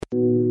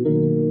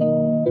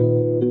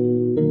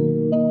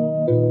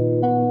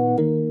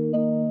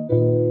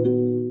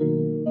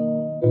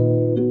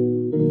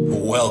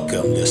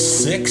to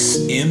Six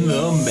in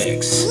the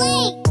Mix.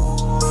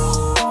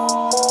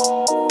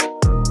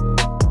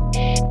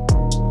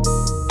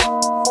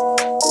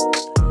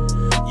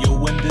 Yo,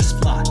 when this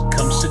flock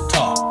comes to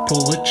talk,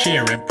 pull a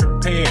chair and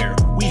prepare.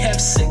 We have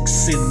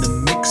six in the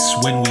mix.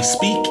 When we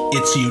speak,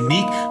 it's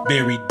unique.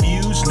 Varied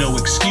views, no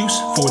excuse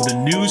for the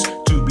news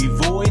to be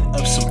void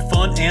of some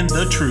fun and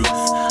the truth.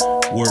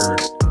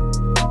 Word.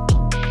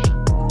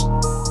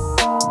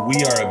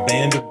 We are a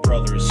band of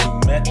brothers who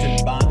met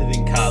and bonded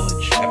in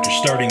college. After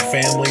starting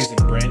families and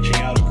branching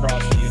out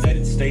across the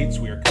United States,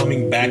 we are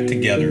coming back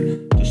together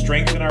to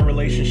strengthen our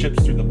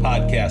relationships through the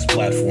podcast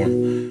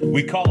platform.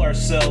 We call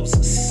ourselves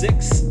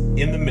Six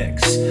in the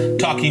Mix,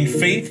 talking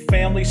faith,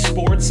 family,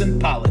 sports, and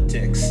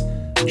politics.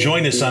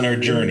 Join us on our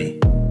journey.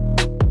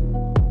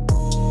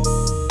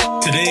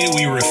 Today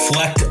we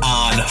reflect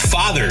on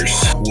fathers.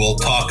 We'll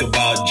talk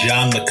about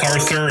John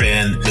MacArthur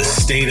and the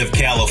state of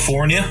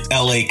California,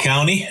 LA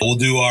County. We'll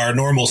do our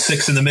normal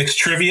Six in the Mix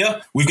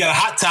trivia. We've got a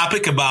hot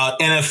topic about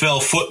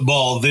NFL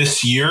football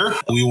this year.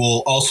 We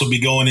will also be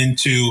going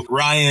into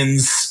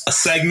Ryan's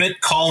segment,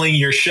 Calling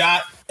Your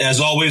Shot. As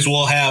always,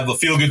 we'll have a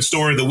feel-good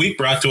story of the week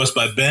brought to us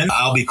by Ben.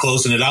 I'll be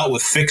closing it out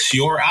with Fix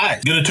Your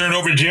Eyes. Going to turn it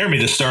over to Jeremy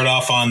to start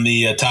off on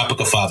the topic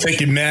of fathers. Thank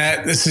you,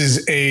 Matt. This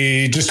is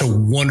just a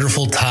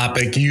wonderful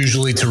topic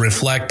usually to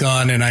reflect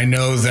on. And I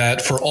know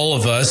that for all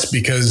of us,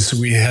 because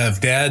we have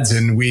dads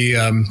and we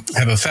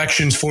have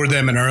affections for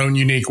them in our own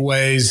unique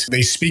ways,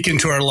 they speak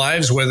into our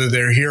lives whether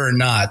they're here or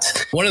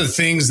not. One of the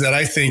things that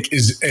I think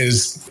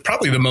is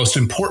probably the most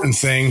important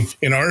thing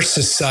in our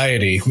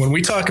society, when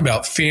we talk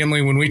about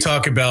family, when we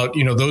talk about,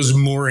 those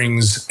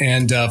moorings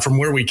and from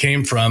where we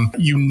came from,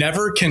 you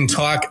never can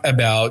talk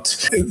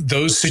about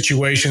those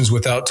situations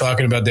without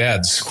talking about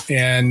dads.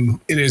 And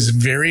it is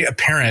very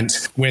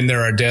apparent when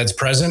there are dads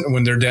present and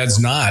when there are dads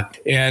not,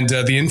 and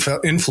the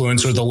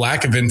influence or the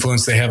lack of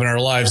influence they have in our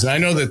lives. And I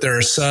know that there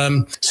are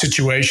some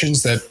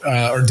situations that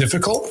are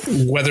difficult,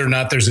 whether or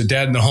not there's a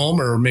dad in the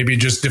home or maybe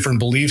just different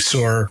beliefs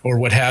or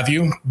what have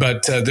you.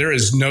 But there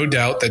is no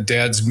doubt that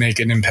dads make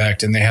an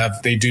impact, and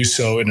they do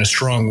so in a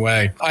strong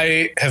way.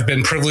 I have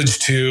been privileged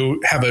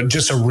to have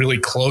just a really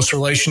close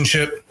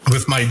relationship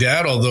with my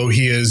dad, although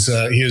he is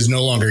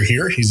no longer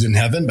here. He's in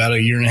heaven about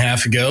a year and a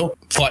half ago.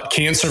 Fought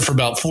cancer for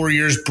about 4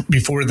 years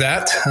before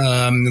that.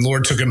 The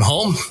Lord took him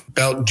home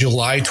about June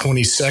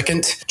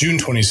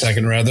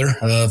 22nd rather,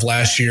 of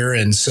last year.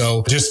 And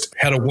so just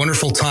had a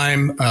wonderful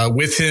time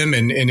with him.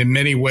 And in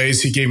many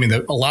ways, he gave me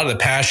a lot of the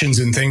passions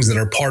and things that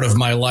are part of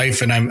my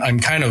life. And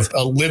I'm kind of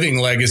a living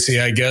legacy,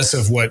 I guess,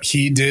 of what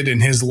he did in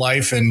his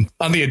life. And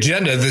on the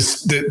agenda,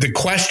 the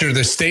question or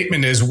the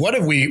statement is, what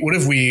have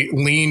we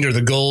leaned, or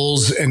the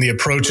goals and the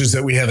approaches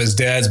that we have as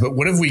dads, but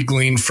what have we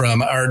gleaned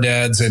from our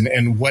dads,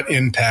 and what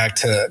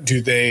impact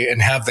do they and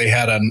have they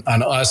had on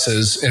us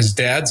as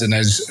dads and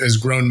as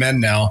grown men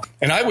now?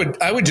 And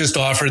I would just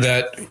offer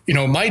that,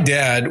 my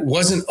dad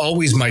wasn't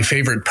always my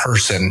favorite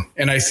person.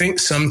 And I think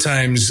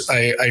sometimes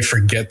I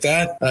forget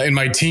that. In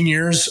my teen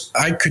years,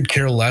 I could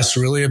care less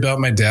really about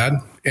my dad.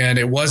 And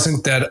it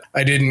wasn't that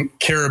I didn't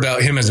care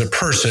about him as a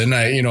person.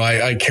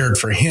 I cared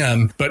for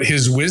him, but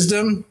his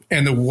wisdom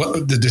and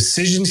the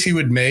decisions he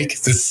would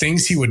make, the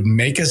things he would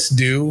make us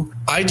do,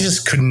 I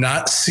just could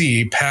not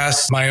see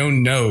past my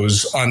own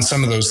nose on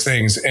some of those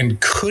things, and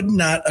could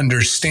not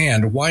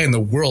understand why in the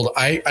world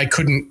I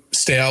couldn't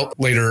stay out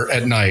later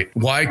at night,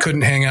 why I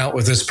couldn't hang out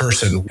with this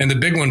person. And the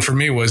big one for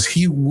me was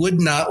he would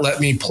not let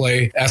me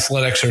play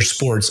athletics or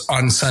sports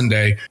on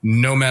Sunday,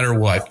 no matter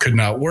what. Could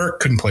not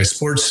work, couldn't play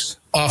sports.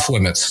 Off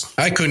limits.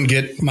 I couldn't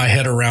get my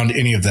head around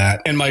any of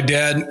that. And my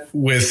dad,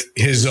 with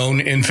his own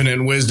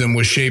infinite wisdom,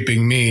 was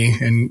shaping me.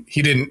 And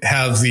he didn't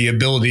have the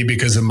ability,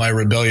 because of my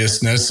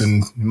rebelliousness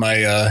and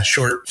my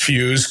short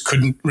fuse,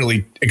 couldn't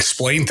really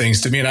explain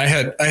things to me. And I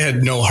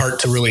had no heart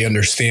to really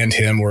understand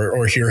him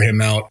or hear him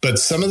out. But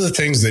some of the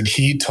things that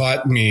he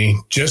taught me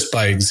just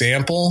by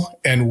example,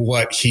 and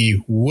what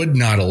he would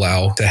not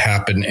allow to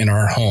happen in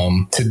our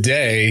home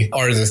today,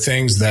 are the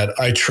things that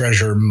I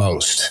treasure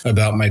most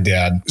about my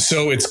dad.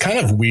 So it's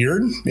kind of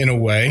weird in a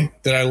way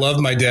that I love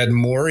my dad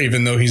more,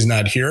 even though he's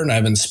not here and I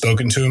haven't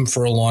spoken to him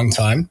for a long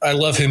time. I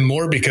love him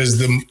more because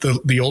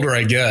the older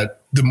I get,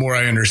 the more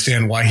I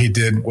understand why he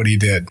did what he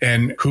did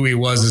and who he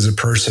was as a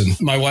person.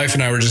 My wife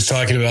and I were just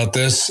talking about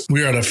this.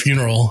 We were at a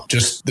funeral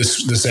just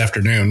this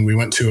afternoon. We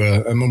went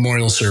to a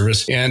memorial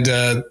service, and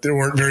there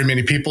weren't very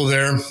many people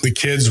there. The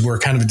kids were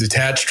kind of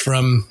detached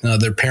from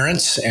their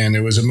parents, and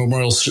it was a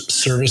memorial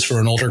service for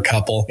an older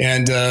couple.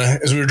 And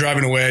as we were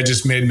driving away, I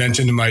just made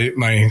mention to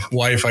my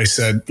wife. I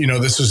said,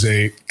 this was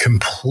a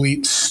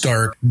complete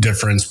stark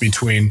difference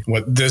between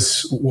what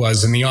this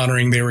was and the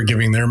honoring they were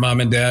giving their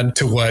mom and dad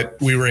to what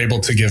we were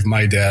able to give my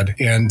my dad.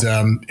 And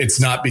it's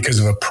not because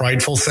of a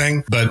prideful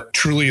thing, but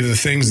truly the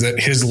things that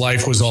his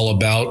life was all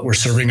about were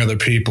serving other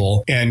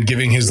people and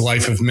giving his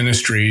life of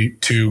ministry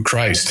to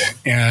Christ.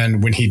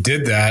 And when he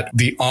did that,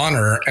 the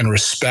honor and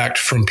respect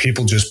from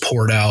people just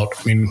poured out.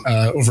 I mean,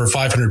 over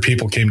 500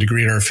 people came to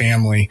greet our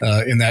family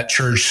in that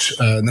church,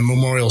 in the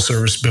memorial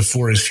service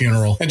before his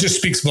funeral. It just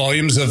speaks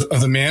volumes of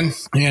the man.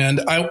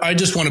 And I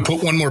just want to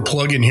put one more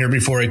plug in here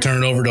before I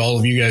turn it over to all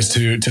of you guys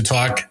to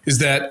talk, is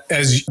that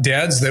as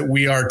dads that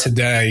we are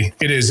today,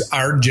 it is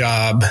our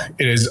job,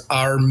 it is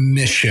our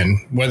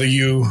mission, whether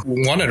you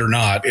want it or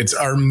not, it's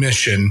our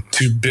mission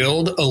to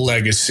build a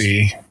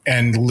legacy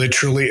and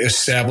literally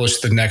establish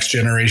the next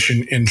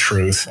generation in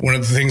truth. One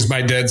of the things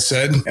my dad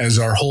said as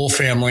our whole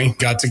family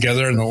got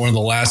together, and one of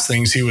the last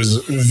things he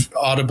was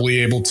audibly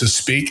able to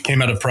speak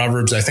came out of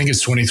Proverbs, I think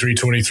it's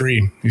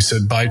 23:23. He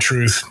said, "Buy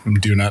truth and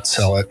do not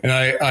sell it." And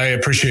I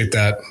appreciate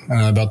that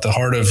about the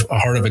heart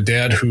of a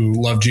dad who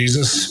loved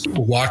Jesus,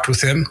 walked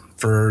with him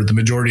for the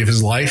majority of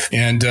his life,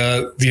 and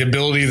the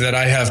ability that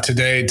I have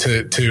today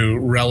to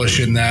relish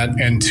in that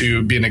and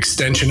to be an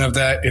extension of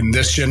that in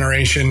this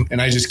generation.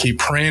 And I just keep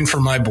praying for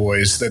my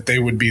boys that they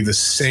would be the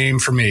same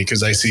for me,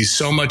 because I see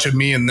so much of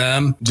me in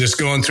them just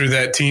going through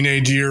that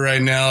teenage year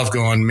right now of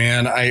going,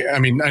 man, I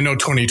mean, I know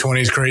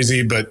 2020 is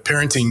crazy, but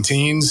parenting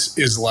teens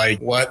is like,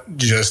 what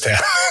just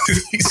happened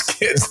to these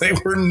kids? They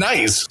were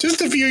nice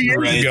just a few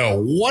years ago.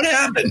 What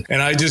happened?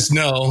 And I just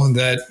know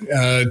that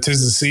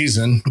 'tis the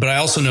season, but I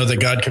also know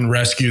that God can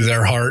rescue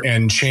their heart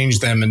and change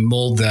them and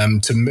mold them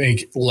to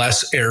make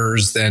less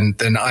errors than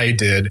I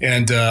did.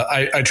 And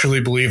I truly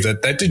believe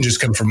that didn't just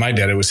come from my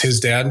dad. It was his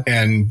dad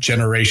and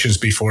generations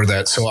before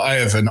that. So I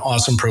have an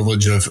awesome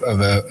privilege of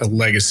a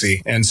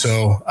legacy. And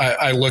so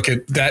I look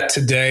at that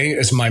today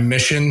as my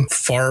mission,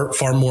 far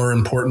more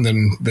important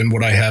than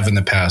what I have in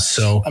the past.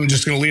 So I'm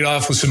just going to lead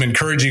off with some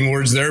encouraging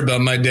words there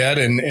about my dad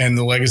and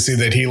the legacy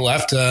that he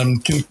left.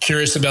 I'm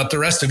curious about the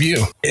rest of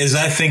you. As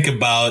I think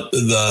about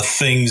the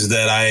things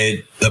that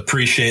I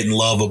appreciate and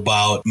love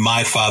about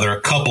my father,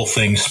 a couple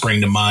things spring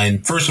to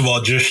mind. First of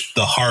all, just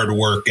the hard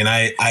work. And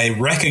I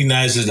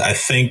recognize it, I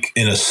think,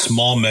 in a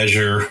small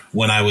measure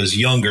when I was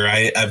younger.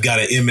 I've got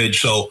an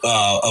image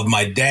of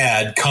my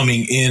dad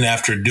coming in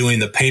after doing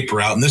the paper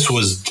route. And this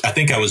was, I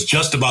think I was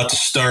just about to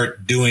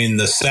start doing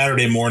the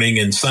Saturday morning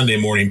and Sunday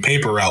morning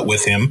paper route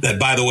with him that,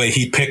 by the way,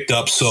 he picked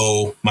up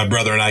so my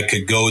brother and I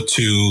could go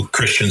to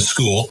Christian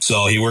school.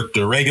 So he worked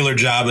a regular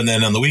job. And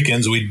then on the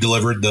weekends, we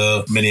delivered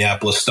the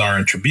Minneapolis Star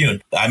and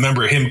Tribune. I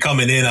remember him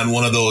coming in on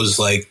one of those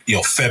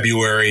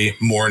February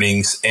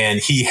mornings, and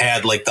he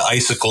had like the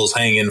icicles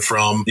hanging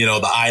from,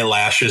 the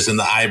eyelashes and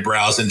the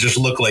eyebrows, and just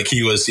looked like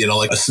he was,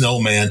 like a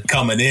snowman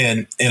coming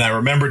in. And I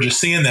remember just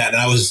seeing that, and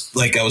I was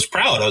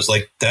proud. I was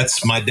like,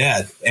 that's my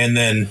dad. And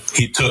then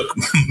he took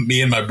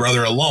me and my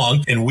brother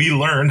along, and we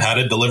learned how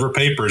to deliver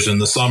papers in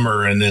the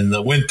summer and in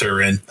the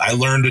winter. And I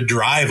learned to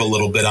drive a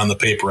little bit on the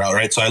paper route,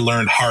 right? So I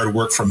learned hard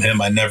work from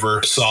him. I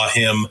never saw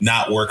him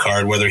not work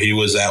hard, whether he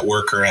was at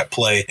work or at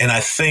play. And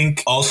I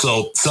think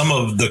also some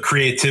of the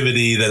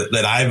creativity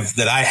that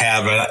I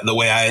have, the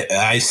way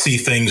I see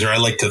things, or I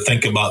like to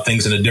think about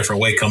things in a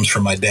different way, comes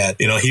from my dad.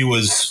 He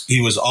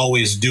was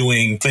always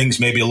doing things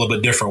maybe a little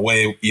bit different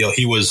way.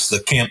 He was the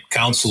camp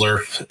counselor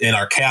in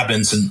our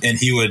cabins, and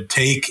he would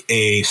take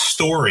a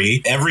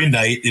story every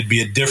night. It'd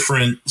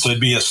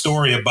be a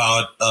story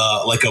about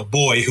like a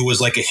boy who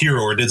was like a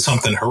hero or did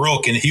something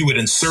heroic, and he would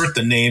insert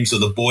the names of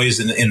the boys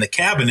in the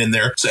cabin in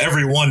there, so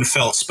everyone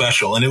felt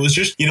special. And it was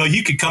just,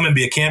 you could come and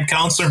be a camp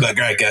counselor, but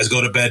all right, guys,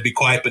 go to bed, be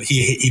quiet. But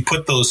he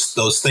put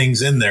those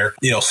things in there,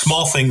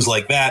 small things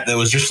like that. That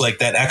was just like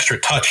that extra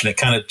touch, and it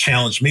kind of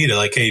challenged me to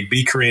like, hey,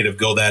 be creative,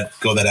 go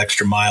that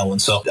extra mile.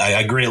 And so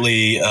I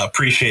greatly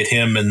appreciate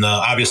him, and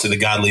obviously the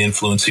godly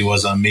influence he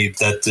was on me.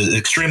 That's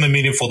extremely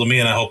meaningful to me,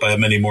 and I hope I have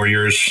many more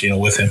years,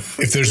 with him.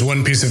 If there's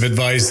one piece of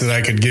advice that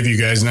I could give you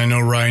guys, and I know,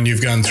 Ryan,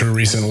 you've gone through a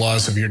recent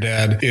loss of your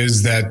dad,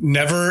 is that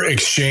never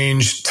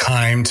exchange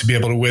time to be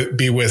able to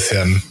be with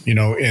him,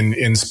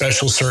 in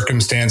special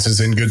circumstances,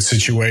 in good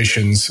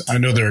situations. I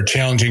know there are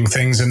challenging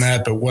things in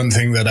that, but one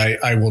thing that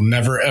I will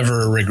never,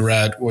 ever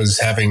regret was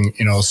having,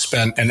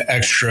 spent an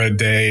extra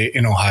day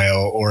in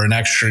Ohio, or an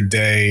extra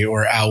day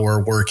or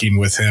hour working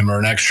with him, or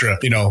an extra,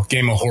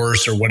 game of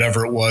horse or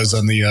whatever it was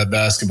on the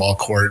basketball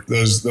court.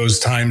 Those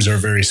times are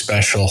very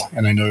special.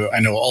 And I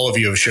know all of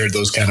you have shared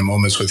those kind of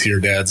moments with your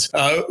dads.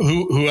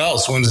 Who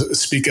else wants to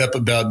speak up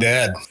about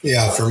dad?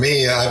 Yeah, for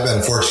me, I've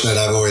been fortunate.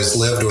 I've always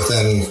lived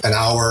within an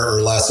hour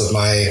or less of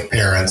my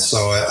parents, so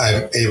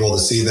I'm able to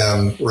see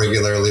them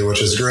regularly,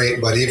 which is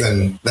great. But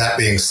even that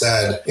being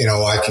said,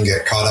 I can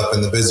get caught up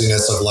in the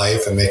busyness of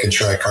life, and making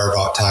sure I carve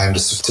out time to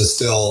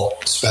still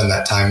spend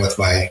that time with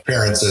my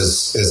parents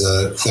is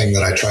a thing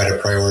that I try to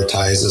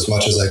prioritize as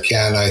much as I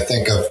can. I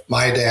think of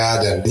my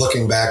dad, and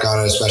looking back on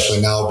it,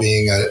 especially now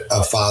being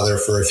a father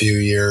for a few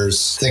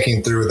years,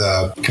 thinking through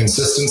the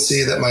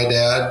consistency that my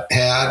dad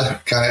had.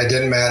 Kind of, it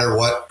didn't matter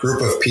what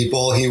group of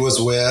people he was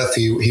with.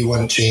 He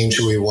wouldn't change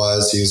who he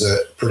was. He's a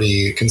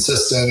pretty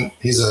consistent.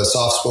 He's a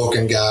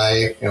soft-spoken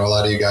guy. You know, a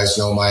lot of you guys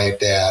know my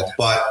dad,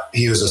 but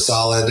he was a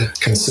solid,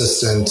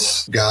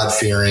 consistent,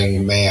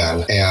 God-fearing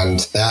man. And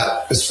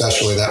that,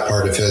 especially that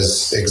part of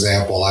his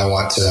example, I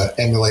want to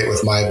emulate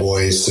with my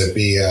boys, to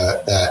be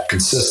that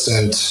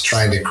consistent,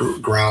 trying to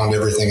ground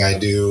everything I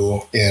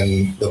do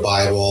in the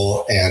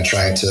Bible, and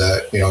trying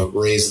to, you know,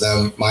 raise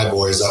them, my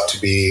boys, up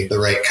to be the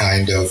right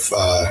kind of,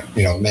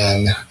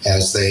 men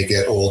as they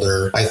get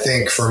older. I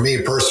think for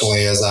me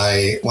personally,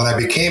 when I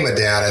became a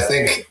dad, I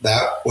think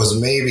that was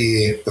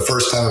maybe the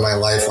first time in my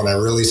life when I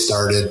really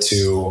started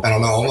to, I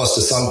don't know, almost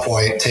to some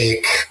point,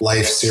 take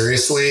life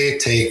seriously,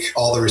 take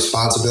all the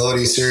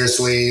responsibility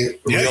seriously.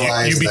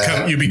 Realize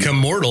you become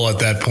mortal at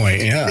that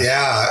point.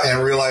 Yeah.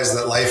 And realize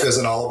that life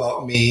isn't all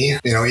about me.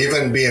 You know,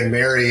 even being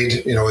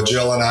married, you know, with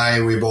Jill and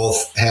I, we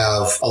both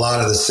have a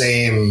lot of the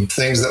same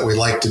things that we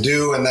like to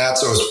do. And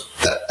that's,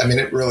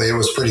 it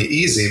was pretty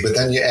easy, but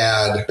then you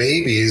add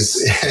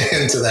babies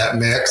into that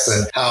mix,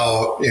 and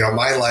how, you know,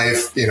 my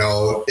life, you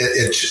know,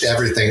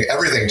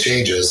 everything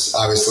changes.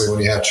 Obviously,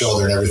 when you have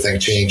children, everything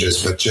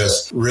changes, but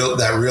just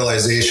that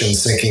realization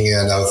sinking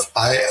in of,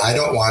 I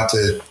don't want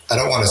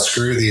to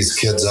screw these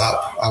kids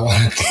up. I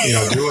want to, you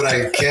know, do what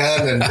I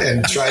can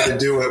and try to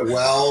do it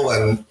well,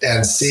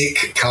 and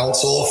seek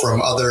counsel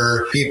from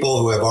other people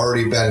who have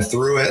already been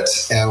through it.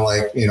 And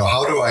like, you know,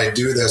 how do I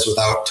do this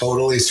without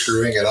totally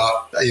screwing it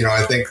up? You know,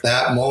 I think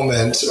that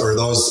moment, or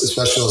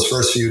especially those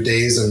first few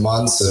days and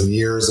months and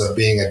years of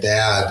being a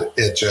dad,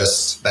 it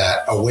just,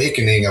 that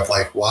awakening of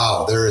like,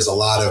 wow, there is a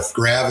lot of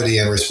gravity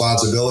and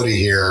responsibility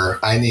here.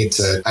 I need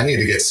to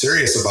get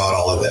serious about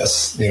all of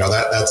this. You know,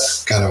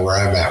 that's kind of where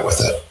I'm at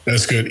with it.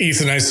 That's good.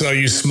 Ethan, I saw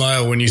you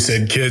smile when you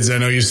said kids. I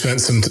know you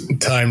spent some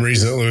time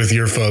recently with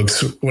your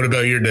folks. What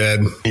about your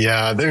dad?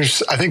 Yeah,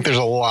 I think there's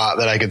a lot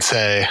that I could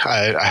say.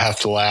 I have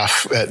to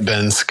laugh at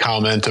Ben's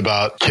comment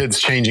about kids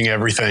changing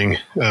everything.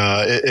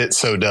 It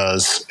so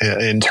does,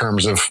 in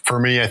terms of, for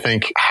me, I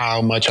think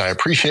how much I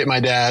appreciate my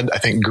dad, I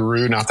think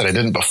grew, not that I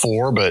didn't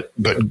before, but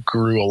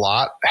grew a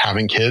lot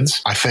having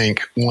kids. I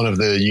think one of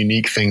the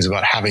unique things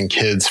about having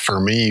kids for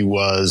me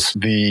was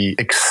the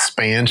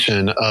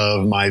expansion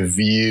of my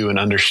view and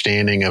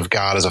understanding of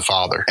God as a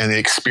father, and the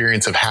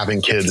experience of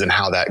having kids, and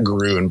how that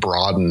grew and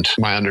broadened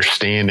my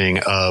understanding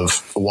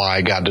of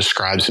why God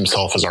describes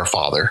himself as our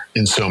father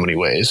in so many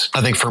ways.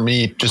 I think for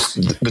me,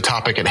 just the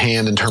topic at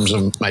hand in terms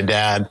of my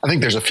dad, I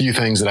think there's a few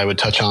things that I would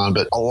touch on,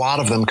 but a lot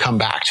of them come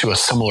back to a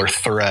similar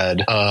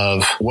thread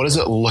of, what does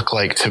it look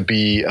like to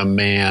be a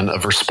man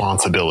of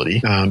responsibility,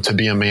 to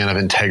be a man of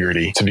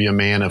integrity, to be a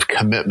man of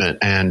commitment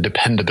and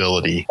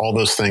dependability. All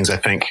those things, I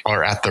think,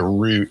 are at the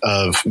root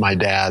of my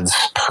dad's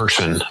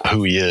person,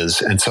 who he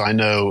is. And so I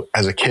know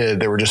as a kid,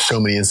 there were just so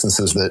many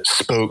instances that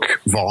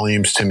spoke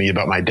volumes to me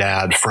about my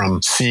dad,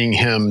 from seeing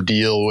him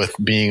deal with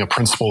being a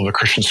principal of a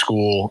Christian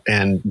school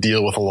and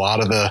deal with a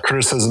lot of the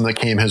criticism that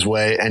came his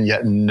way, and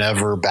yet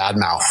never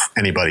badmouth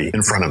anybody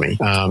in front of me.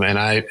 And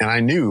I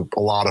knew a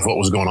lot of what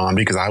was going on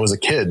because I was a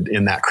kid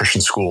in that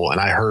Christian school, and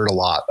I heard a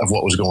lot of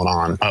what was going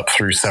on up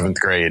through 7th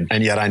grade.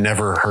 And yet I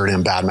never heard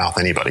him badmouth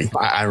anybody.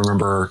 I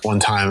remember one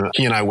time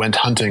he and I went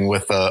hunting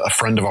with a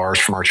friend of ours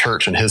from our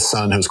church, and his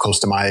son, who was close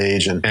to my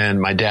age,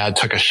 and my dad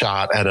took a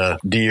shot at a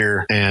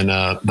deer, and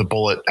the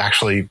bullet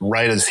actually,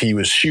 right as he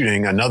was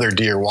shooting, another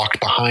deer walked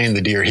behind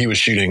the deer he was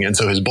shooting. And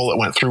so his bullet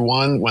went through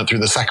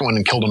the second one,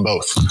 and killed them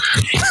both.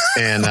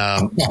 And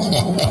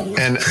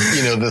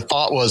you know, the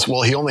thought was,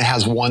 well, he only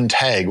has one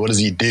tag. What does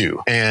he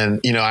do? And,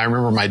 you know, I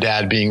remember my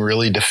dad being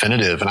really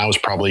definitive, and I was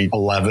probably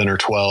 11 or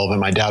 12, and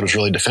my dad was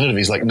really definitive.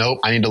 He's like, nope,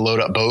 I need to load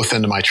up both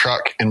into my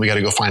truck, and we got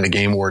to go find a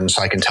game warden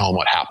so I can tell him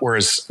what happened.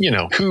 Whereas, you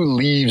know, who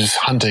leaves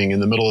hunting in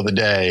the middle of the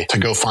day to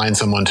go find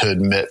someone to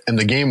admit? And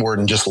the game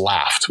warden just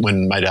laughed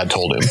when my dad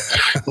told him.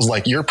 It was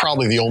like, you're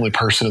probably the only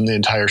person in the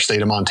entire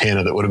state of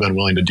Montana that would have been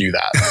willing to do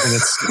that. And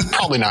it's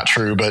probably not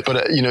true,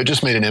 but you know, it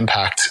just made an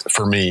impact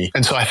for me.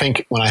 And so I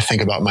think when I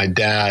think about my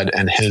dad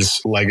and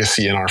his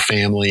legacy in our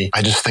family,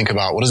 I just think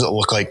about, what does it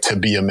look like to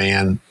be a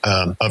man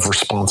of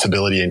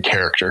responsibility and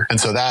character? And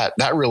so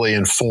that really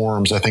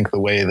informs, I think, the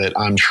way that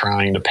I'm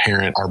trying to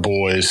parent our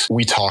boys.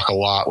 We talk a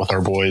lot with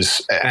our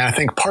boys. And I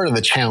think part of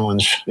the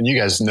challenge, and you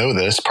guys know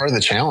this, part of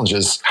the challenge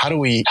is, how do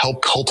we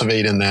help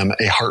cultivate in them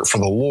a heart for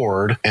the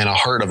Lord and a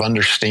heart of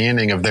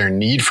understanding of their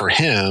need for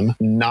him,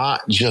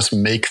 not just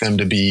make them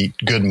to be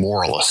good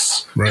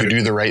moralists who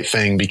do the right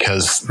thing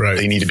because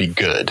they need to be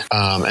good.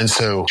 And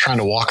so trying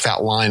to walk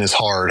that line is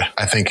hard.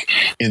 I think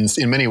in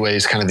many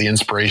ways, kind of the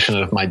inspiration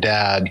of my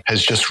dad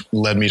has just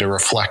led me to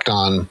reflect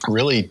on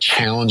really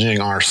challenging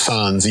our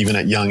sons, even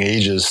at young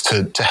ages,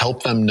 to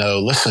help them know,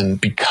 listen,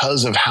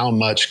 because of how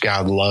much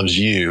God loves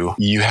you,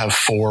 you have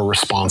 4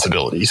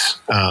 responsibilities.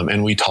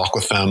 And we talk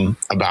with them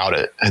about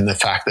it. And the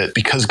fact that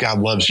because God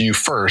loves you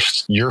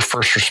first, your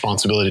first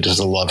responsibility is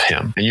to love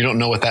him. And you don't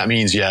know what that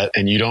means yet,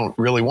 and you don't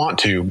really want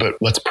to, but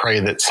let's pray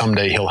that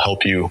someday he'll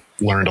help you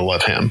learn to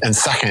love him. And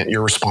second,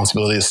 your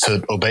responsibility is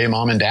to obey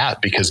mom and dad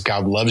because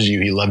God loves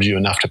you. He loves you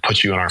enough to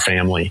put you in our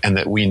family and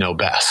that we know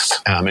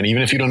best. And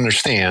even if you don't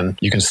understand,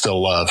 you can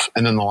still love.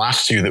 And then the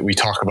last two that we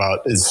talk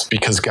about is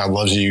because God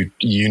loves you,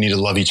 you need to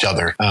love each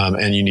other.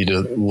 And you need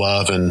to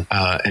love and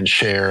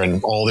share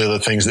and all the other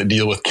things that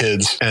deal with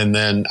kids. And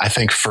then I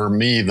think for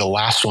me, the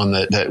last one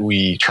that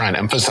we try and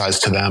emphasize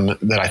to them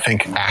that I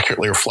think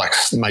accurately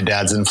reflects my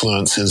dad's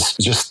influence is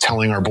just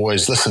telling our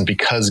boys, listen,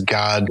 because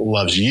God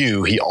loves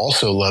you, he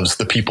also loves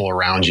the people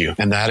around you.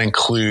 And that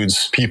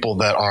includes people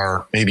that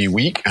are maybe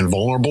weak and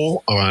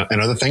vulnerable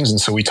and other things. And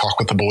so we talk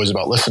with the boys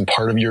about, listen,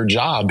 part of your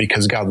job,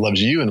 because God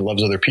loves you and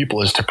loves other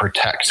people, is to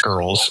protect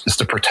girls, is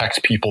to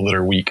protect people that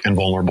are weak and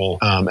vulnerable.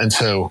 And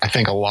so I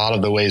think a lot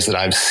of the ways that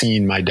I've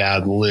seen my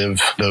dad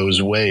live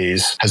those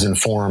ways has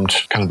informed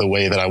kind of the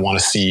way that I want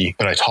to see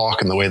that I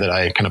talk and the way that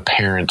I kind of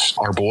parent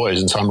our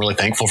boys. And so I'm really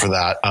thankful for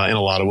that in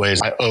a lot of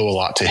ways. I owe a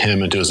lot to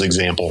him and to his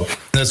example.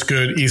 That's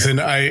good, Ethan.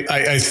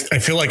 I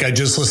feel like I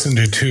just listened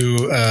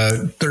to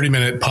a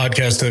 30-minute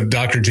podcast of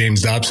Dr.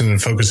 James Dobson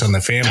and Focus on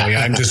the Family.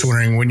 I'm just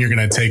wondering when you're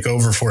going to take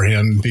over for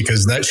him,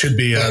 because that should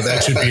be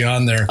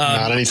on there.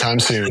 Not anytime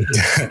soon.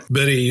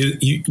 Benny,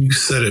 you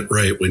said it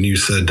right when you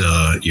said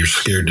you're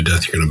scared to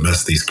death you're going to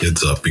mess these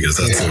kids up, because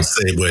that's the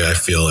same way I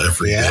feel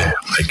every day.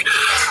 Like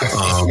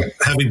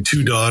having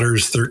two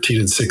daughters, 13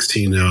 and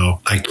 16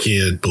 now, I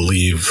can't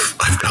believe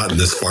I've gotten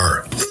this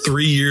far.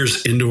 3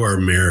 years into our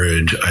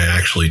marriage, I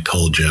actually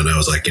told Jen, I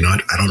was like,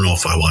 I don't know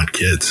if I want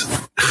kids. And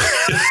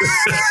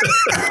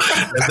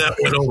that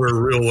went over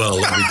real well,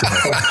 let me tell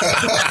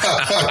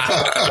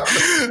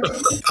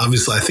you.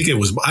 Obviously, I think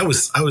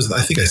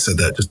I said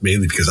that just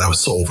mainly because I was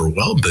so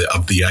overwhelmed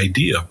of the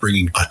idea of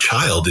bringing a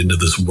child into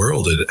this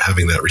world and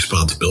having that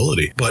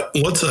responsibility. But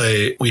once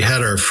we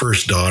had our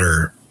first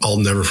daughter, I'll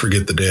never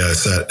forget the day I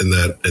sat in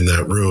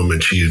that room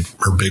and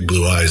her big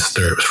blue eyes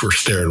were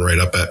staring right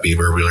up at me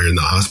where we were in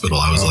the hospital.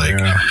 I was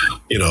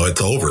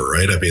it's over,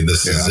 right? I mean,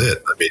 this is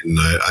it. I mean,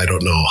 I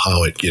don't know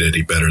how it get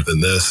any better than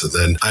this. And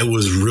then I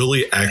was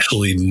really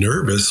actually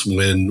nervous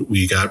when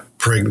we got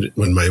pregnant,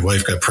 when my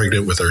wife got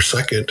pregnant with our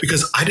second,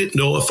 because I didn't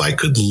know if I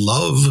could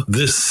love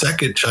this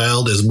second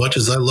child as much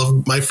as I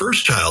loved my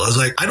first child. I was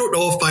like, I don't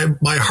know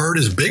if my heart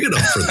is big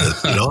enough for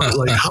this. I was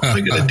like, how am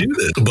I going to do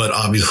this? But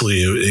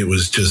obviously it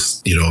was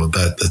just,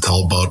 that's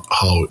all about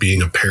how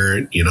being a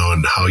parent,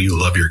 and how you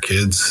love your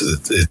kids.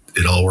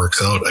 It all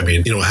works out. I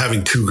mean,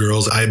 having two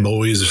girls, I'm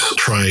always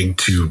trying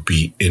to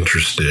be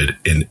interested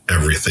in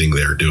everything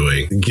they're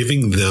doing,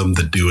 giving them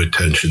the due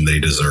attention they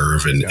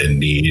deserve and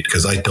need,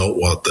 because I don't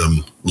want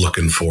them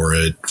looking for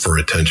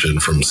attention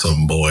from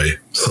some boy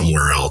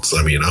somewhere else.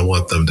 I mean, I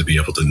want them to be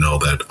able to know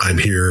that I'm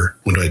here.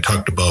 When I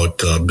talked about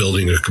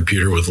building a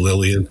computer with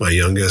Lillian, my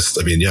youngest,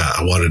 I mean,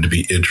 I wanted to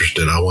be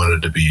interested. I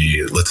wanted to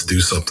be, let's do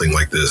something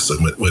like this.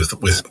 And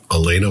with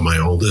Elena, my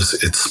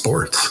oldest, it's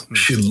sports.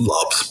 She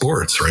loves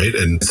sports, right?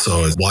 And so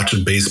I was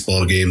watching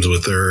baseball games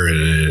with her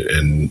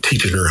and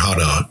teaching her how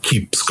to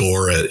keep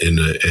score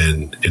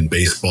in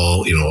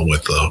baseball,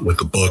 with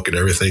the book and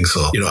everything.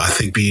 So, I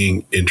think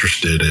being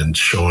interested and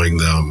showing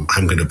them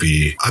I'm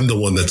the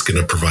one that's going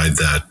to provide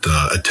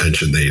that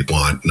attention they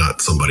want,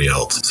 not somebody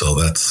else. So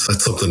that's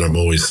something I'm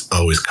always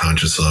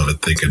conscious of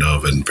and thinking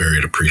of, and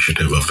very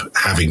appreciative of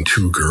having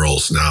two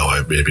girls now.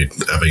 I maybe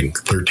having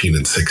 13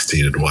 and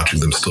 16 and watching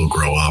them still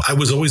grow up. I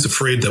was always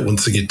afraid that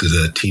once they get to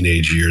the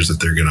teenage years that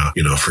they're gonna,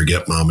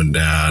 forget mom and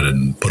dad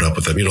and put up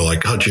with them.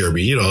 Like how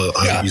Jeremy,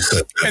 you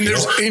said. And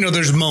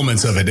there's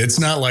moments of it. It's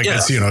not like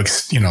it's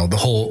the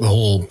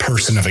whole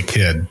person of a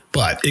kid.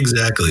 But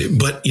exactly.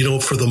 But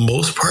for the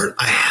most part,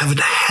 I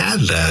haven't had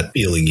that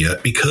feeling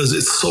yet, because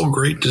it's so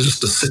great to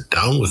sit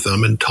down with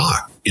them and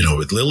talk.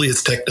 With Lily,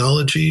 it's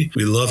technology.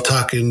 We love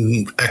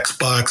talking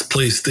Xbox,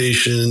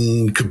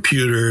 PlayStation,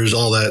 computers,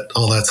 all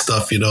that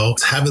stuff,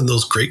 It's having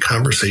those great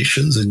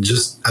conversations, and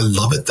I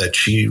love it that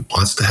she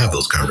wants to have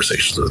those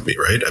conversations with me,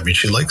 right? I mean,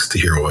 she likes to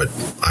hear what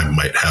I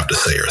might have to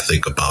say or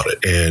think about it.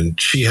 And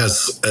she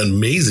has an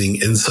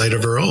amazing insight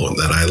of her own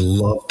that I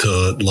love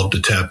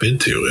to tap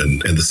into.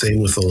 And the same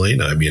with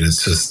Elena. I mean,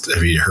 it's just,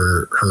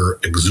 her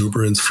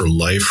exuberance for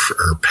life,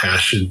 her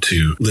passion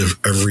to live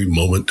every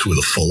moment to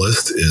the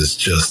fullest is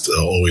just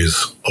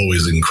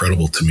always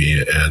incredible to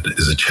me, and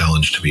is a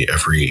challenge to me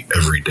every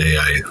day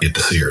I get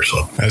to see her.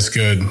 So that's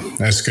good.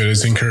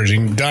 It's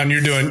encouraging. Don,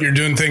 you're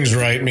doing things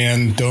right,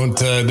 man. Don't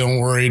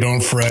worry,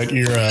 don't fret.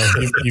 You've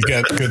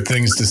got good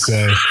things to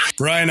say.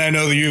 Ryan, I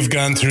know that you've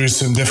gone through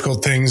some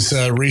difficult things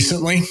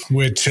recently,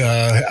 which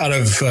out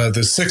of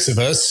the six of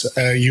us,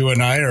 you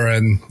and I are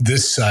on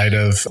this side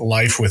of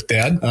life with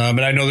Dad.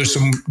 And I know there's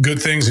some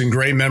good things and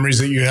great memories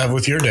that you have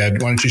with your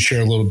dad. Why don't you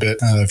share a little bit,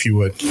 if you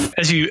would?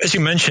 As you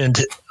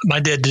mentioned, my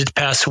dad did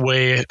pass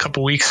away a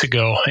couple weeks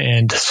ago,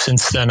 and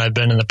since then I've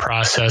been in the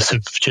process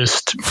of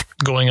just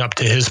going up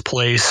to his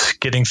place,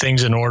 getting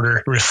things in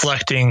order,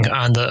 reflecting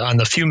on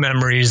the few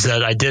memories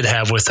that I did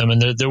have with him.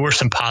 And there were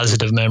some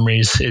positive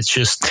memories. It's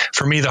just,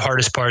 for me, the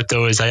hardest part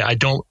though, is I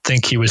don't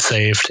think he was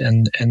saved.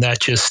 And that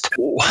just,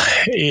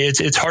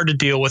 it's hard to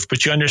deal with,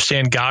 but you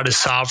understand God is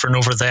sovereign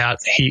over that.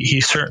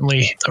 He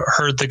certainly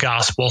heard the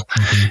gospel.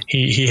 Mm-hmm.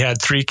 He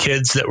had 3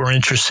 kids that were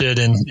interested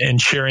in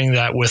sharing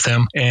that with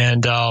him.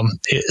 And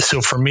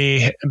so for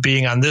me,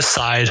 being on this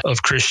side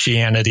of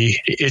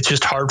Christianity, it's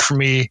just hard for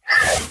me.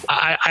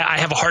 I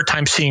have a hard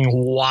time seeing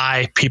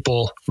why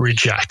people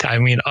reject. I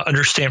mean,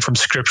 understand from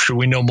Scripture,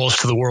 we know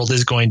most of the world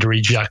is going to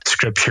reject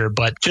Scripture,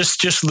 but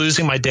just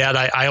losing my dad,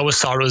 I always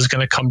thought it was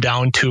going to come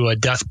down to a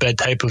deathbed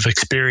type of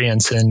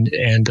experience, and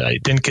I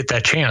didn't get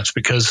that chance,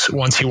 because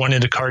once he went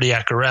into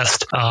cardiac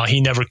arrest,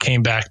 he never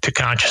came back to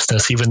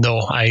consciousness, even though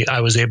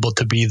I was able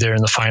to be there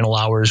in the final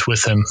hours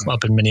with him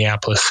up in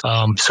Minneapolis.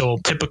 So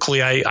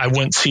typically I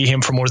wouldn't see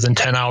him for more than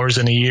 10 hours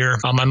in a year.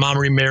 My mom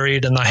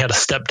remarried and I had a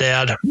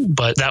stepdad,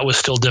 but that was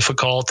still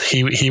difficult.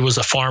 He was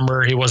a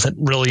farmer. He wasn't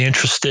really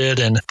interested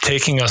in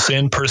taking us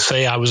in per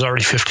se. I was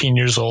already 15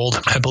 years old.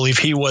 I believe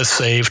he was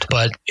saved,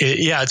 but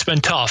it's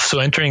been tough. So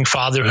entering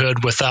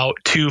fatherhood without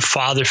 2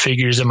 father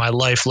figures in my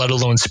life, let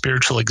alone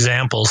spiritual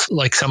examples,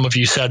 like some of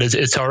you said,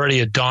 it's already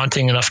a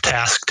daunting enough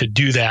task to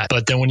do that.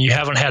 But then when you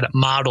haven't had it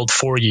modeled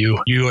for you,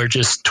 you are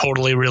just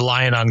totally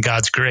relying on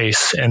God's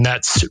grace. And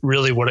that's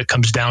really what it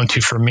comes down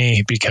to for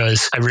me,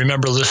 because I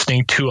remember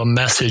listening to a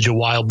message a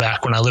while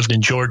back when I lived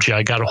in Georgia.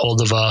 I got a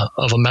hold of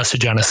a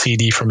message on a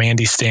CD from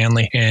Andy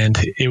Stanley, and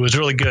it was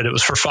really good. It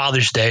was for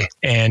Father's Day,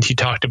 and he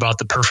talked about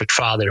the perfect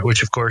father,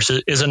 which of course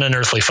isn't an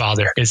earthly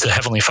father. It's a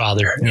heavenly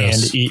father.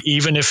 Yes. And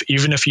even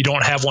if you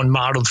don't have one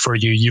modeled for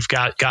you, you've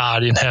got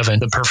God in heaven,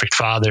 the perfect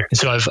father. And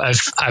so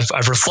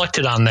I've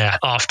reflected on that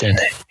often.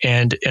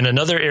 And in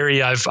another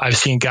area I've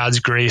seen God's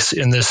grace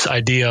in this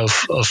idea of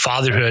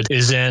fatherhood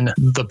is in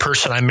the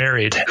person I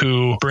married,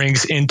 who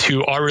brings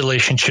into our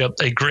relationship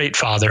a great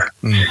father.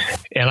 Mm.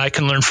 And I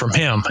can learn from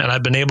him. And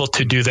I've been able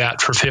to do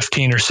that for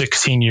 15 or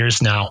 16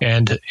 years now.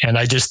 And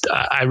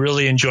I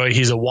really enjoy,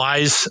 he's a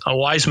wise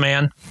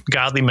man,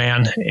 godly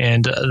man.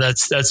 And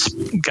that's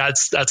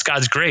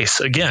God's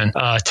grace again,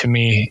 to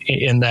me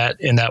in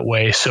that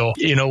way. So,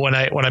 when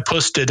I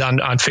posted on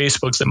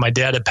Facebook that my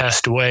dad had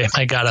passed away,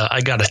 I got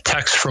a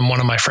text from one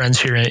of my friends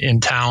here in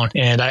town.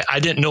 And I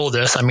didn't know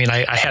this. I mean,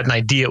 I had an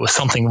idea it was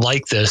something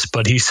like this,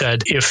 but he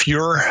said, if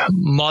your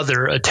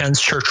mother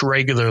attends church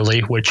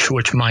regularly,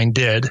 which mine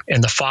did,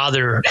 and the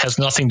father has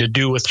nothing to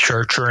do with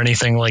church or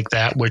anything like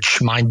that,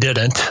 which mine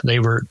didn't, they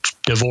were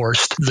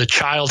divorced, the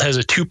child has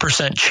a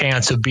 2%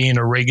 chance of being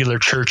a regular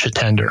church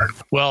attender.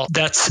 Well,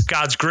 that's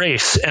God's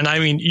grace. And I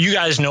mean, you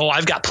guys know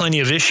I've got plenty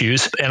of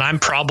issues, and I'm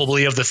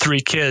probably of the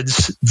 3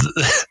 kids,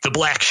 the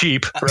black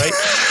sheep, right?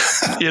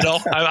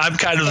 I'm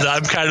kind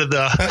of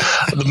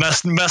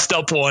the messed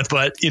up one,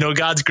 but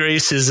God's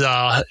grace is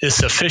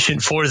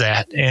sufficient for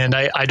that. And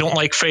I don't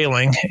like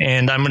failing,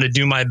 and I'm going to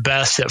do my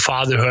best at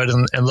fatherhood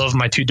and love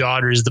my 2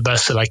 daughters the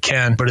best that I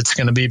can, but it's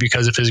going to be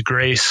because of his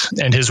grace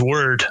and his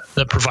word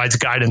that provides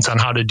guidance on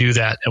how to do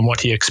that and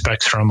what he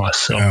expects from us.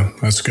 So. Yeah,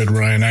 that's good,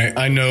 Ryan.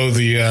 I know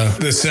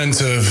the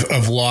sense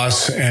of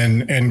loss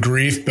and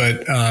grief,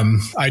 but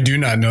I do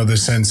not know the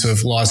sense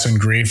of loss and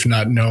grief,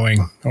 not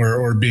knowing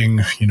or being,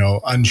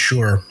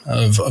 unsure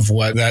of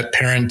what that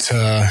parent,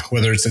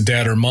 whether it's a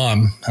dad or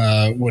mom,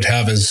 would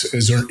have as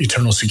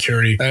eternal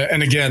security.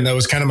 And again, that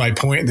was kind of my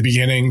point in the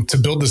beginning, to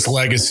build this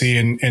legacy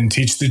and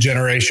teach the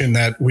generation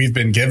that we've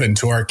been given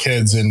to our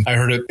kids. And I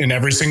heard it in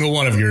every single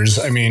one of yours.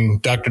 I mean,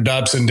 Dr.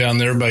 Dobson down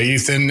there by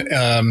Ethan,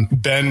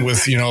 Ben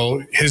with,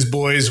 his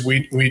boys,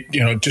 we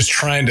just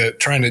trying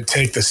to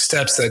take the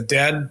steps that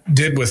Dad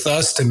did with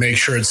us to make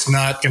sure it's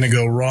not going to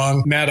go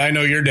wrong. Matt, I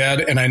know your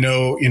dad, and I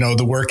know,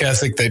 the work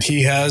ethic that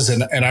he has.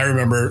 And I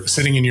remember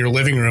sitting in your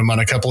living room on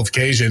a couple of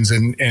occasions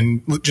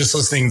and just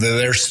listening to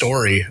their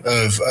story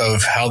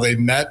of how they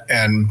met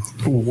and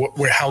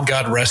how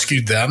God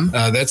rescued them.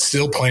 That's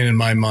still playing in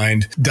my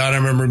mind. Don, I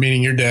remember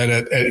meeting your dad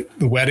at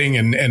the wedding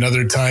and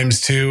other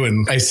times too.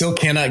 And I still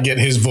cannot get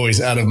his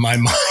voice out of my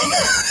mind.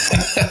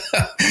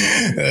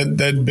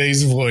 that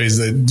bass voice,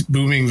 that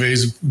booming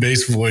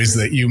bass voice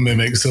that you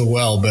mimic so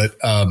well. But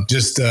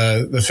just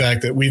the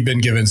fact that we've been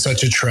given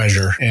such a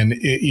treasure. And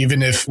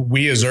even if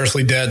we as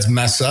earthly dads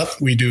mess up,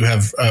 we do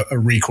have a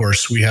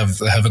recourse. We have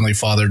the Heavenly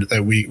Father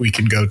that we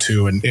can go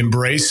to and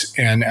embrace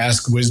and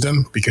ask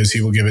wisdom, because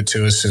he will give it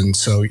to us. And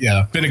so,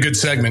 yeah, been a good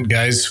segment,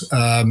 guys.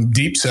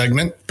 Deep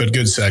segment, but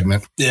good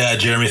segment. Yeah,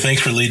 Jeremy,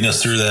 thanks for leading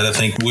us through that. I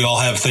think we all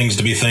have things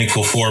to be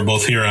thankful for,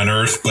 both here on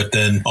earth, but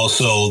then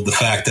also the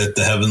fact that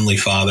the Heavenly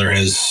Father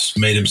has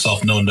made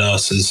himself known to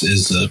us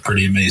is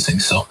pretty amazing.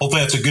 So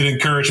hopefully that's a good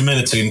encouragement.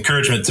 It's an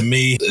encouragement to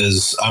me,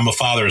 as I'm a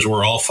father, as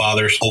we're all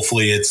fathers.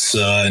 Hopefully it's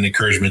an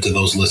encouragement to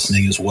those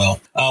listening as well.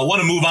 I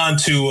want to move on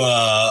to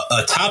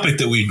a topic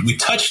that we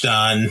touched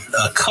on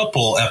a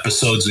couple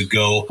episodes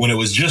ago when it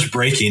was just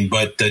breaking,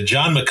 but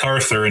John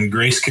MacArthur in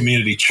Grace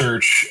Community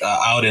Church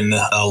out in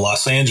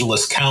Los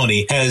Angeles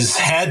County has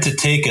had to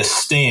take a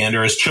stand,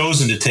 or has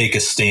chosen to take a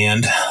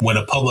stand, when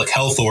when a public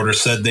health order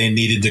said they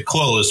needed to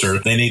close or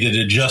they needed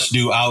to just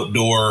do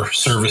outdoor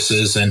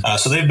services. And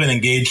so they've been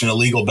engaged in a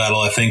legal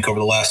battle, I think, over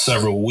the last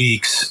several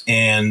weeks.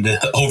 And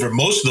over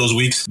most of those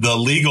weeks, the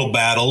legal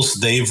battles,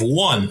 they've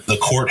won. The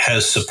court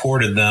has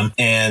supported them.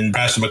 And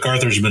Pastor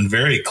MacArthur's been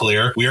very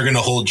clear. We are going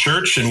to hold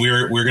church, and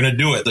we're going to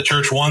do it. The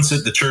church wants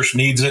it. The church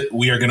needs it.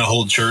 We are going to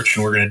hold church,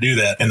 and we're going to do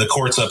that. And the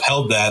courts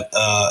upheld that,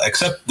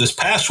 except this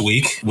past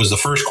week was the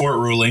first court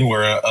ruling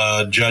where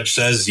a judge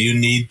says you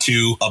need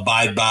to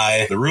abide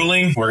by the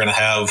ruling. We're going to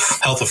have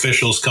health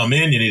officials come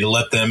in. You need to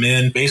let them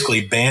in,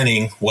 basically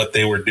banning what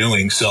they were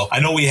doing. So I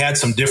know we had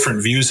some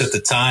different views at the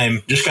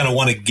time. Just kind of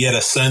want to get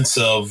a sense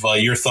of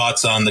your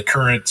thoughts on the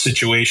current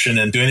situation.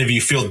 And do any of you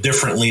feel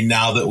differently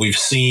now that we've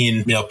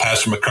seen,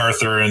 Pastor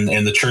MacArthur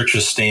and the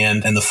church's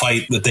stand and the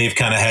fight that they've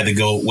kind of had to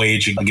go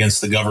wage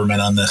against the government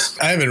on this?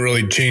 I haven't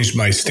really changed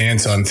my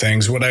stance on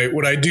things. What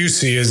I do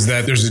see is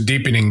that there's a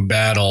deepening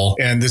battle,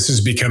 and this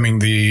is becoming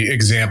the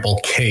example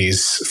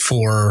case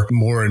for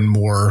more and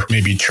more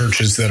maybe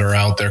churches that are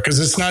out there, because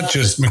it's not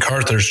just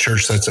MacArthur's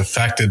church that's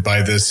affected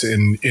by this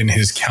in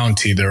his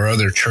county. There are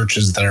other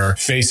churches that are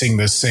facing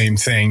the same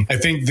thing. I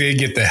think they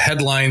get the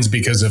headlines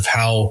because of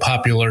how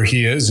popular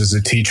he is as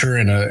a teacher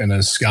and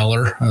a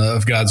scholar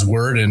of God's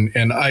word,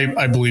 and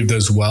I believe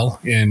does well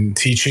in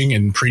teaching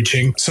and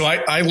preaching. So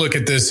I look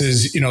at this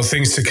as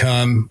things to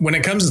come. When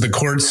it comes to the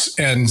courts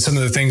and some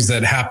of the things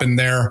that happen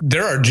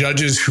there are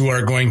judges who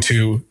are going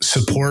to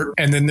support,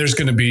 and then there's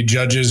going to be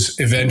judges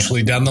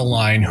eventually down the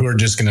line who are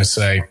just going to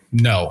say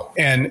no.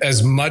 And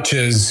as much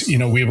as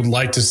we would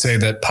like to say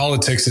that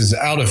politics is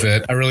out of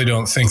it, I really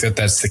don't think that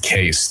that's the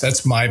case.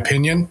 That's my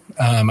opinion.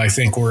 I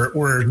think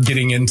we're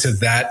getting into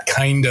that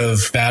kind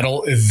of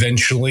battle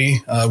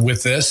eventually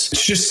with this.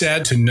 It's just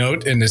sad to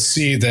note and to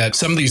see that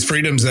some of these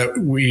freedoms that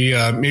we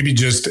maybe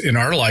just in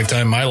our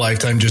lifetime, my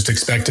lifetime, just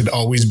expected to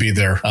always be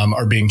there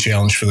are being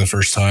challenged for the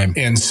first time.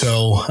 And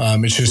so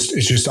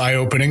it's just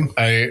eye-opening.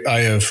 I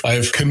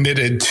have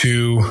committed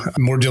to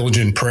more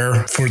diligent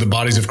prayer for the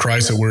bodies of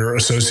Christ that we're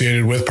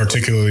associated with,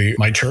 particularly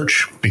my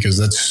church, because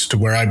that's to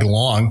where I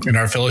belong in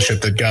our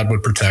fellowship, that God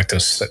would protect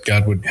us, that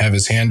God would have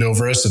his hand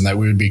over us, and that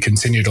we would be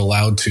continued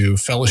allowed to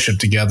fellowship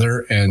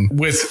together and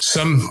with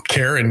some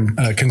care and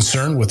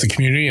concern with the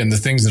community and the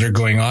things that are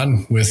going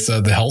on with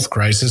the health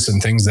crisis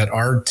and things that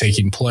are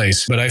taking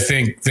place. But I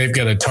think they've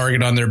got a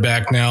target on their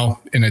back now,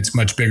 and it's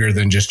much bigger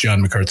than just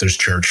John MacArthur's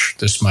church.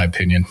 This is my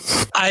opinion.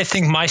 I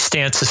think my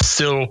stance is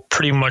still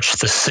pretty much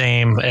the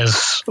same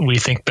as we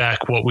think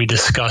back what we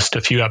discussed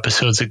a few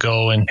episodes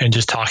ago and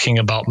just talking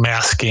about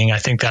masking. I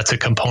think that's a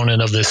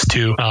component of this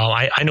too.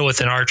 I know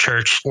within our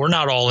church, we're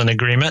not all in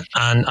agreement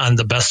on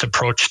the best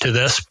approach to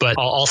this, but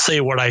I'll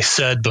say what I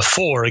said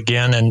before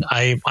again, and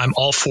I'm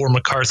all for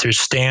MacArthur's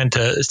stand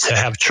to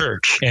have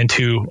church and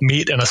to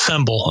meet and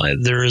assemble.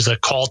 There is a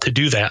call to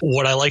do that.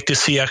 Would I like to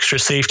see extra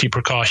safety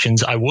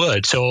precautions? I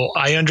would. So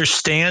I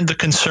understand the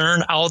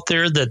concern out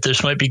there that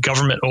this might be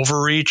government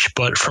overreach,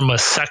 but from a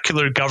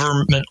secular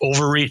government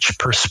overreach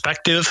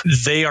perspective,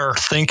 they are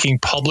thinking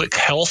public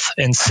health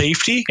and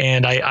safety.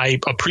 And I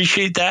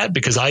appreciate that,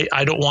 because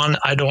I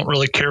don't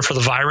really care for the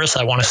virus.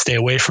 I want to stay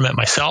away from it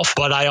myself.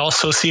 But I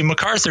also see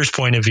MacArthur's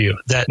point of view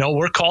that no,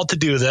 we're called to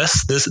do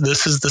this. This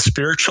is the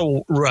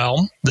spiritual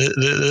realm.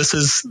 This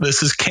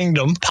is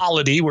kingdom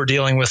polity we're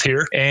dealing with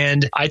here.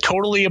 And I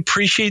totally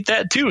appreciate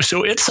that too.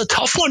 So it's a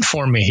tough one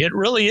for me. It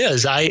really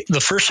is.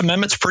 The First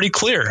Amendment's pretty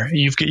clear.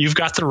 You've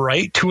got the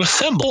right to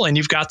assemble, and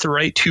you've got the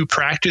right to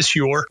practice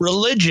your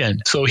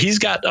religion. So he's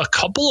got a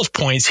couple of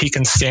points he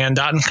can stand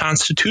on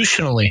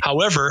constitutionally.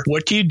 However,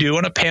 what do you do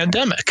in a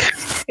pandemic?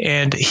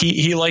 And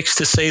he likes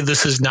to say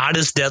this is not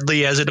as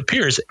deadly as it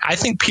appears. I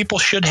think people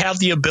should have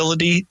the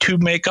ability to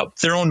make up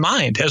their own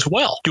mind as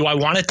well. Do I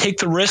want to take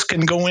the risk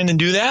and go in and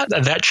do that?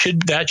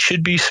 That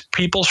should be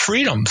people's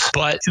freedoms.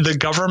 But the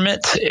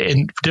government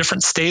in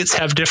different states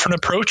have different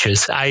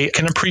approaches. I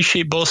can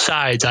appreciate both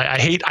sides. I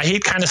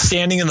hate kind of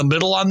standing in the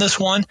middle on this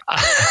one.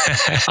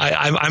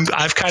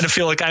 I've kind of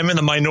feel like I'm in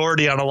the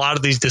minority on a lot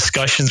of these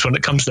discussions when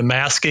it comes to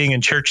masking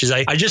and churches.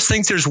 I just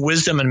think there's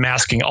wisdom in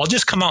masking. I'll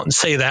just come out and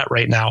say that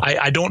right now.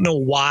 I don't know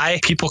why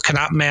people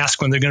cannot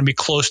mask when they're going to be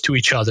close to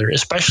each other,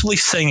 especially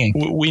singing.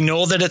 We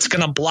know that it's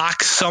going to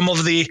block some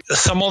of the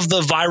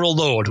viral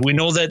load. We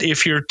know that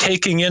if you're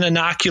taking in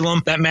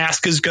inoculum, that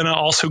mask is going to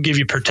also give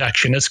you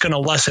protection. It's going to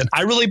lessen.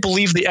 I really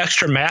believe the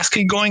extra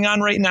masking going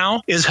on right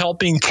now is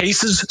helping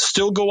cases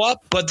still go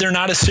up, but they're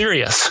not as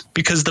serious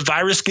because the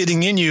virus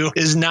getting in you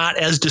is not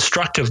as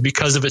destructive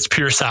because of its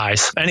pure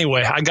size.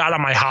 Anyway, I got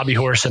on my hobby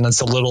horse and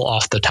it's a little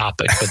off the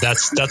topic, but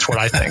that's what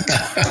I think.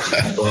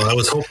 Well, I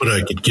was hoping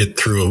I could get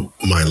through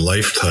my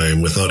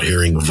lifetime without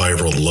hearing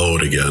viral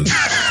load again.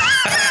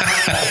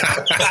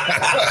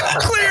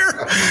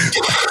 Clear.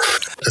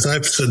 as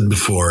I've said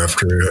before,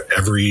 after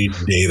every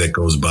day that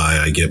goes by,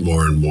 I get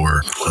more and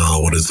more.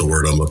 What is the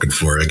word I'm looking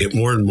for? I get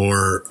more and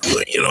more.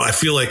 I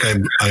feel like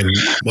I'm.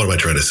 What am I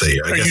trying to say?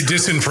 Are you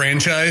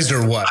disenfranchised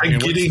or what? I'm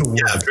getting,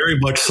 very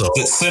much so.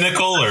 Is it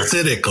cynical or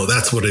cynical?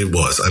 That's what it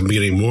was. I'm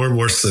getting more and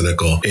more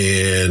cynical,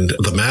 and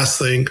the mask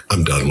thing,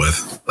 I'm done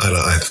with.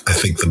 I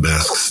think the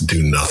masks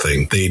do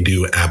nothing. They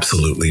do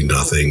absolutely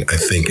nothing. I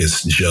think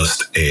it's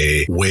just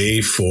a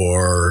way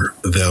for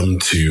them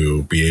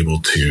to be able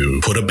to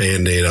put a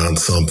Band-Aid on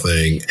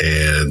something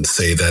and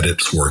say that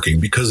it's working,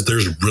 because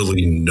there's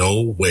really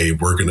no way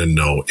we're going to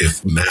know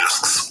if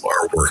masks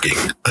are working.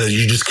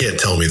 You just can't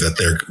tell me that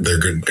they're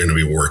going to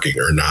be working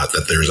or not,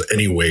 that there's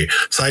any way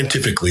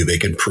scientifically they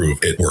can prove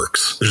it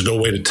works. There's no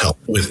way to tell.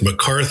 With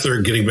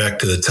MacArthur, getting back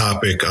to the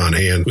topic on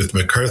hand, with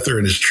MacArthur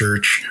and his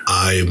church,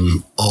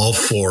 I'm all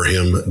for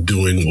him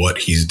doing what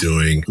he's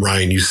doing.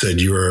 Ryan, you said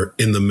you were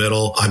in the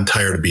middle. I'm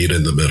tired of being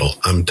in the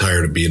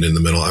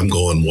middle. I'm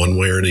going one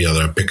way or the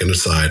other. I'm picking a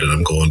side, and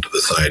I'm going to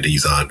the side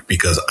he's on,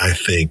 because I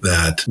think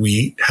that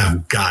we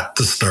have got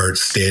to start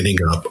standing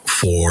up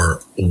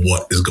for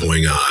what is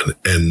going on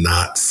and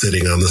not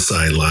sitting on the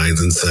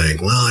sidelines and saying,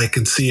 well, I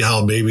can see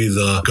how maybe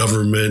the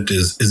government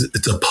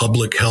it's a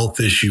public health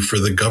issue for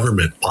the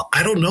government. Well,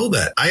 I don't know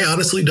that. I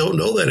honestly don't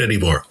know that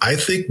anymore. I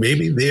think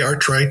maybe they are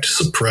trying to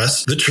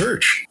suppress the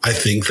church. I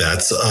think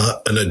that's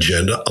an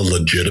agenda, a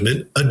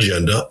legitimate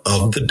agenda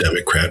of the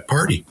Democrat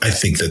Party. I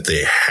think that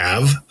they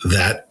have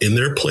that in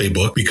their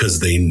playbook, because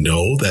they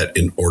know that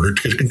in order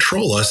to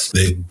control us,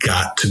 they've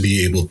got to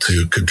be able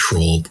to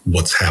control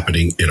what's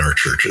happening in our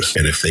churches.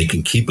 And if they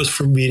can keep us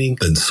from meeting,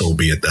 then so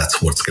be it.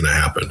 That's what's going to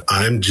happen.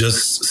 I'm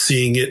just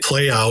seeing it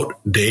play out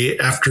day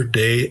after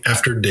day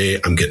after day.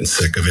 I'm getting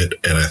sick of it.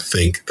 And I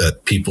think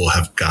that people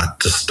have got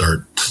to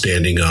start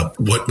standing up.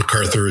 What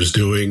MacArthur is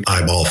doing,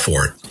 I'm all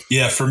for it.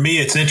 Yeah, for me,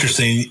 it's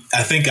interesting.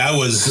 I think I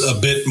was a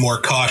bit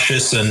more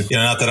cautious, and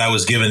not that I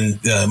was giving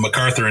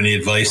MacArthur any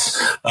advice,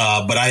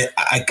 but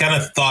I kind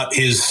of thought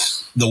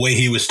the way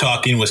he was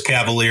talking was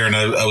cavalier, and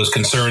I was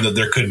concerned that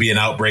there could be an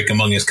outbreak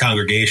among his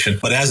congregation.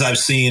 But as I've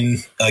seen,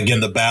 again,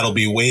 the battle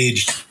be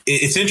waged,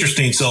 it's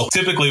interesting. So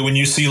typically when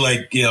you see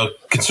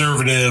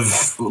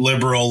conservative,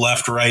 liberal,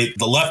 left, right,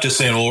 the left is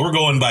saying, well, we're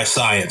going by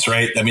science,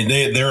 right? I mean,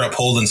 they're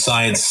upholding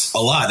science a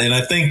lot. And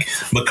I think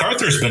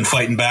MacArthur's been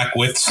fighting back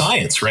with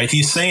science, right?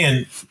 He's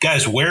saying,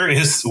 guys, where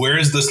is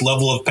this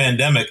level of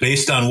pandemic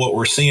based on what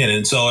we're seeing?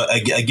 And so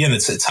again,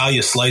 it's how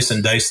you slice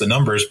and dice the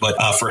numbers. But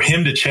for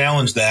him to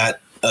challenge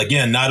that,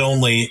 again, not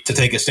only to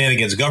take a stand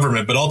against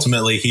government, but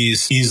ultimately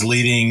he's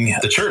leading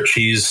the church.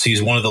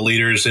 He's one of the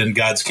leaders in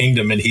God's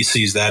kingdom, and he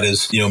sees that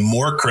as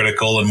more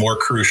critical and more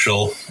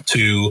crucial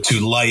to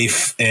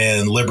life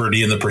and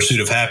liberty and the pursuit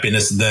of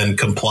happiness than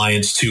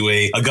compliance to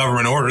a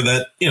government order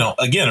that,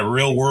 again, a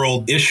real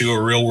world issue, a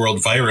real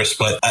world virus.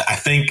 But I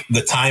think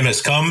the time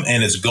has come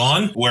and it's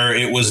gone where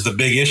it was the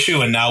big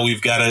issue, and now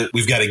we've got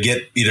to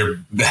get either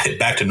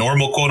back to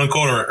normal, quote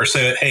unquote, or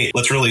say that, hey,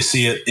 let's really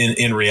see it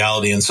in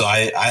reality. And so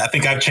I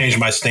think I've changed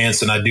my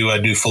stance, and I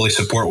do fully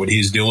support what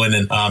he's doing,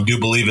 and do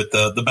believe that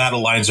the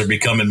battle lines are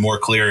becoming more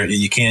clear.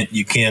 You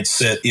can't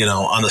sit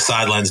on the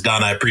sidelines.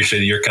 Don, I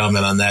appreciate your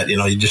comment on that.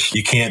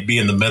 You can't be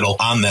in the middle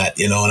on that.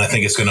 And I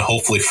think it's going to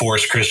hopefully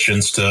force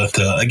Christians to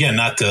again,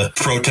 not to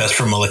protest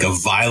from a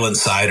violent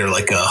side or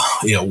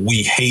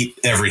we hate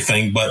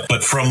everything,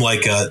 but from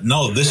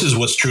no, this is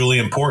what's truly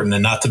important,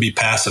 and not to be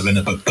passive in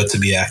it, but to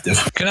be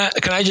active. Can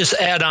I just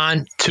add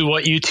on to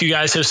what you two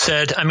guys have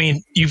said? I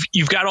mean,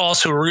 you've got to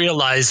also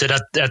realize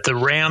that at the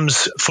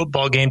Rams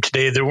football game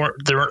today, there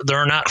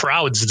are not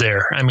crowds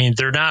there. I mean,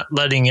 they're not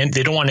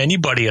they don't want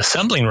anybody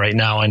assembling right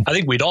now. And I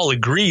think we'd all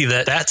agree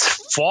that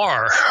that's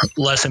far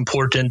less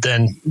important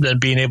than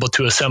being able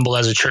to assemble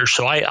as a church.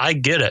 So I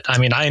get it. I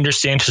mean, I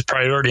understand his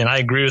priority, and I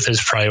agree with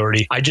his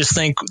priority. I just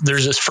think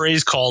there's this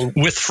phrase called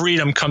 "with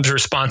freedom comes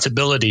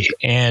responsibility."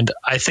 And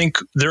I think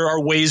there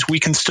are ways we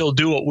can still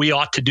do what we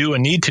ought to do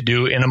and need to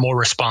do in a more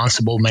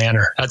responsible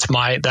manner. That's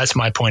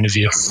my point of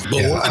view.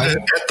 But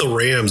at the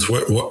Rams,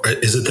 what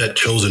isn't that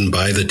chosen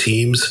by the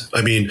teams?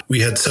 I mean, we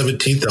had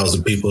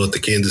 17,000 people at the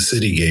Kansas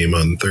City game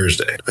on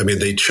Thursday. I mean,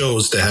 they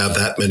chose to have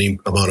that many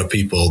amount of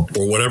people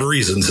for whatever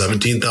reason.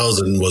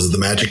 17,000 was the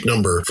magic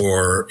number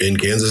in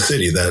Kansas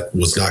City that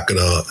was not going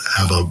to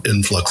have an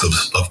influx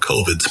of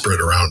COVID spread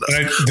around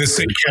us.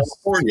 In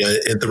California,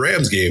 at the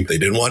Rams game, they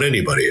didn't want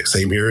anybody.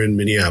 Same here in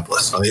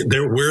Minneapolis.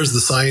 Where's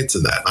the science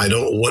in that? I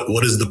don't.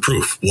 What is the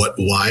proof?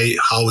 Why?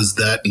 How is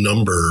that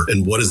number?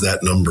 And what does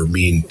that number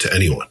mean to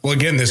anyone? Well,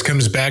 again, this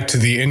comes back to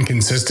the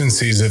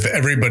inconsistencies of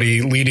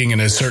everybody leading in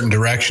a certain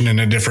direction in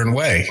a different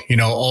way.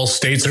 All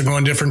states are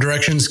going different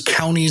directions.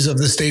 Counties of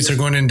the states are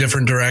going in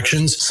different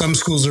directions. Some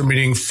schools are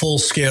meeting full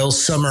scale.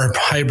 Some are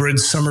hybrid.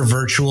 Some are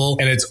virtual.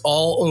 And it's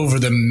all over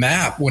the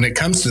map when it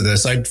comes to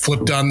this. I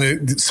flipped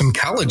on some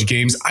college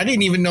games. I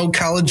didn't even know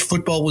college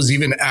football was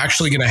even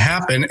actually going to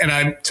happen.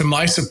 And to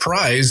my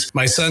surprise,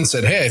 my son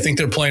said, "Hey, I think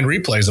they're playing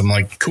replays." I'm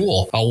like,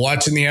 "Cool. I'll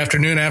watch in the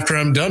afternoon after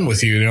I'm done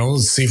with you.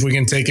 Let's see if we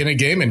can take in a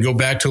game and go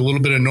back to a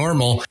little bit of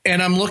normal."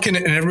 And I'm looking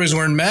and everybody's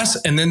wearing masks,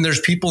 and then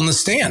there's people in the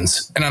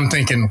stands, and I'm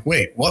thinking,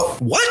 wait,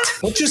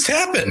 what just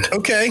happened?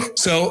 Okay.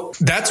 So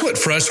that's what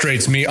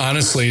frustrates me,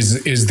 honestly,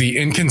 is the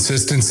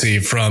inconsistency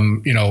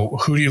from,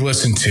 who do you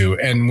listen to?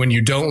 And when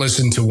you don't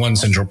listen to one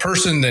central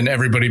person, then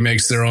everybody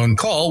makes their own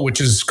call,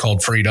 which is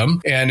called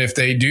freedom. And if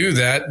they do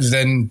that,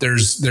 then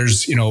there's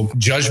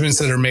judgments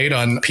that are made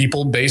on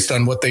people based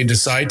on what they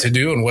decide to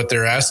do and what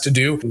they're asked to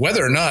do,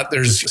 whether or not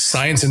there's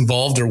science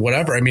involved or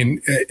whatever. I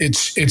mean,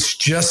 it's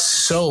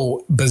just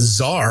so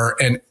bizarre,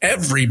 and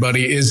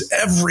everybody is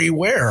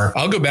everywhere.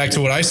 I'll go back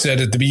to what I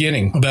said at the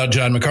beginning about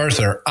John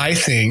MacArthur. I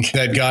think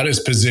that God has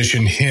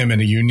positioned him in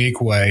a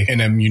unique way,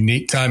 in a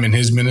unique time in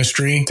his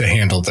ministry to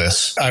handle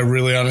this. I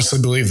really honestly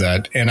believe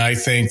that. And I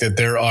think that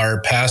there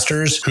are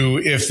pastors who,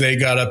 if they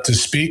got up to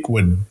speak,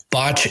 would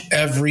botch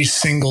every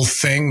single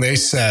thing they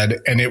said,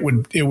 and it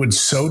would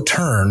so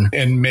turn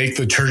and make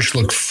the church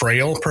look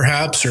frail,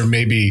 perhaps, or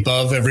maybe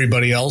above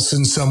everybody else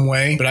in some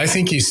way. But I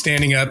think he's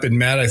standing up, and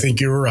Matt, I think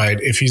you're right.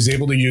 If he's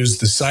able to use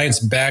the science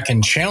back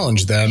and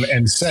challenge them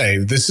and say,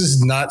 this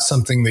is not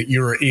something that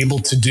you're able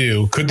to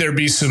do, could there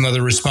be some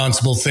other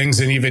responsible things?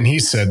 And even he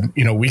said,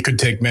 we could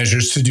take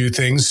measures to do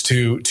things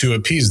to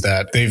appease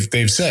that.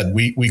 They've said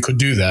we could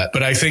do that.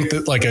 But I think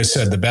that, like I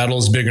said, the battle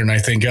is bigger, and I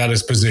think God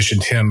has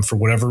positioned him for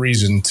whatever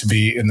reason to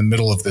be in the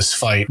middle of this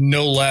fight,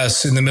 no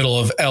less in the middle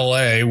of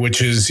LA,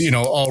 which is,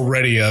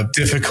 already a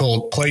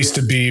difficult place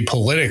to be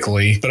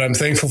politically. But I'm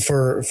thankful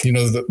for,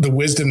 the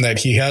wisdom that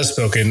he has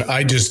spoken.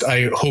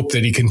 I hope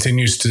that he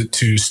continues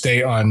to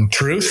stay on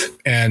truth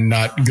and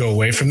not go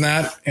away from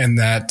that, and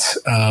that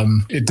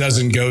it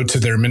doesn't go to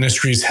their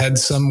ministry's head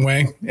some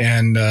way,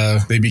 and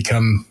they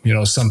become,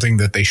 something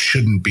that they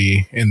shouldn't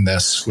be in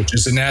this, which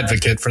is an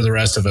advocate for the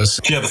rest of us.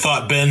 Do you have a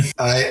thought, Ben?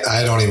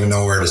 I don't even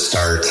know where to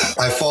start.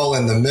 I fall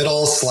in the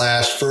middle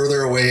 /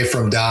 further away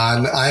from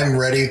Don. I'm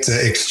ready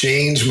to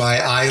exchange my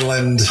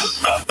island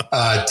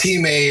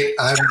teammate.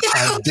 I'm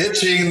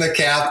ditching the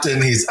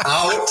captain. He's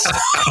out.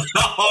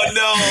 Oh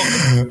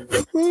no.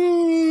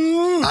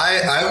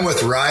 I'm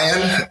with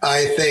Ryan.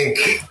 I think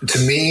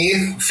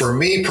for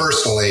me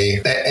personally,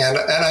 and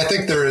I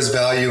think there is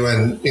value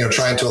in,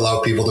 trying to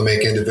allow people to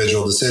make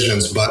individual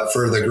decisions, but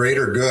for the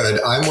greater good,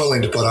 I'm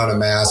willing to put on a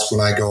mask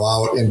when I go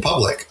out in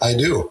public. I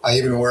do. I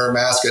even wear a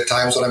mask at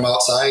times when I'm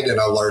outside in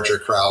a larger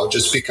crowd,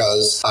 just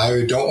because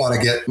I don't want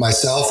to get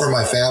myself or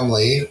my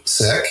family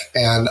sick,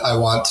 and I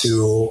want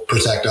to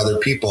protect other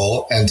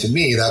people. And to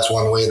me, that's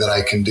one way that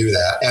I can do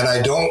that. And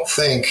I don't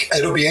think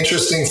it'll be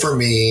interesting for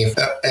me,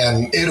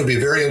 and it'll be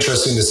very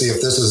interesting to see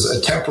if this is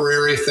a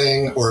temporary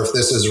thing or if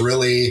this is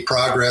really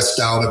progress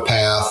down a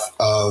path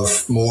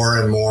of more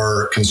and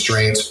more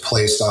constraints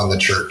placed on the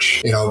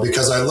church.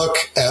 Because I look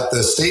at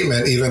the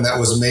statement even that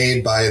was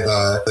made by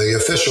the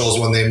officials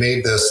when they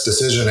made this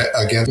decision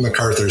against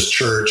MacArthur's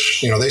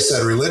church. They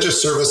said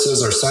religious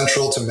services are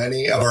central to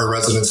many of our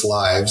residents'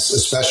 lives,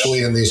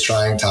 especially in these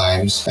trying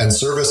times, and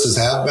services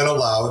have been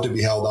allowed to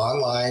be held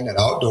online and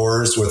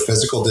outdoors with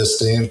physical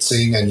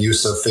distancing and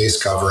use of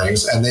face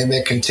coverings, and they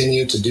may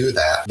continue to do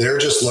that. They're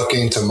just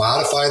looking to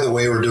modify the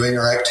way we're doing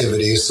our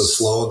activities to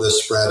slow the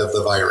spread of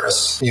the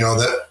virus.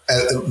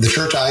 The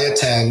church I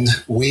attend,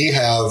 we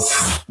have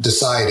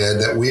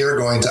decided that we are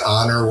going to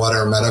honor what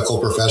our medical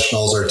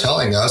professionals are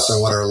telling us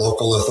and what our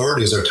local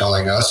authorities are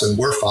telling us, and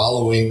we're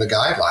following the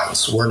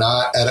guidelines. We're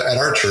not, at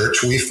our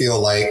church, we feel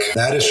like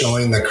that is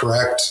showing the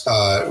correct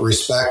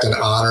respect and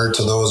honor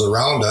to those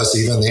around us,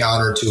 even the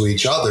honor to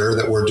each other,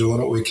 that we're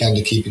doing what we can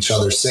to keep each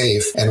other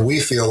safe. And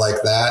we feel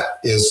like that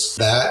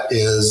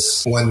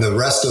is when the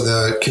rest of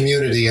the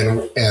community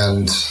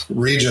and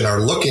region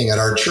are looking at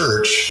our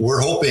church,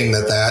 we're hoping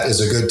that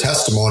is a good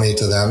testimony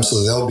to them,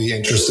 so they'll be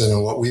interested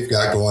in what we've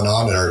got going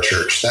on at our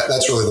church.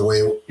 That's really the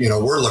way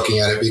we're looking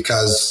at it,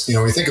 because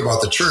when you think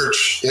about the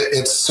church,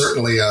 it's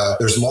certainly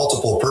there's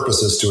multiple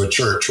purposes to a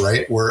church,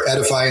 right? We're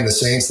edifying the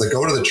saints that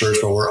go to the church,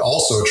 but we're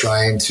also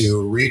trying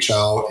to reach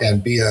out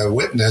and be a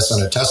witness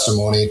and a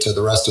testimony to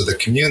the rest of the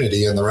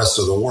community and the rest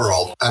of the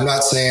world. I'm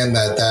not saying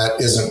that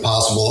isn't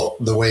possible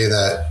the way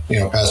that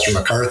Pastor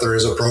MacArthur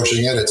is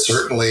approaching it. It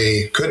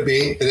certainly could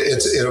be.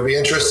 It'll be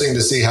interesting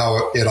to see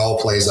how it all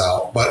plays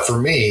out. But for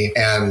me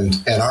and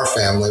our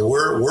family,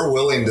 we're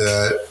willing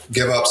to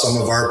give up some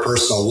of our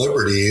personal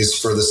liberties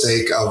for the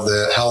sake of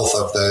the health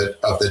of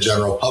the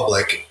general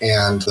public.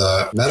 And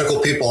the medical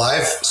people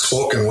I've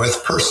spoken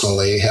with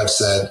personally have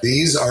said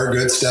these are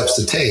good steps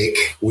to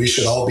take. We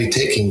should all be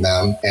taking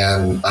them,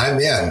 and I'm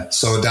in.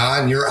 So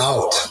Don, you're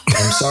out.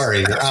 I'm sorry,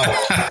 you're out.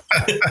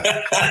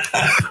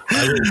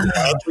 I would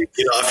gladly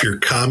get off your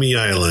commie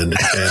island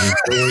and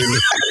join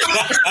the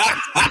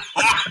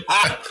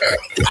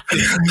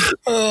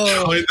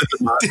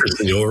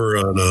democracy over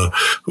on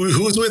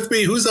who's with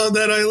me? Who's on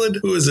that island?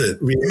 Who is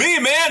it? Me,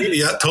 man.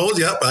 Yeah, told.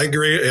 Yep, I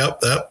agree.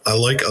 Yep, I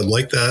like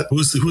that.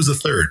 Who's the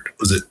third?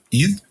 Was it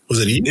Eve? Was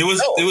it Eve? It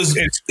was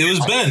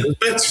Ben.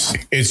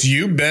 It's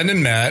you, Ben,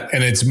 and Matt,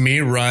 and it's me,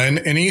 Ryan,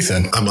 and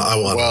Ethan.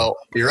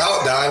 You're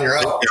out, Don. You're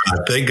out.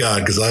 Thank God,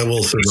 because I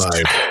will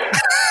survive.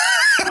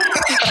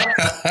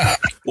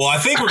 Well, I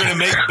think we're going to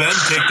make Ben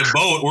take the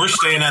boat. We're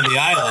staying on the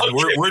island.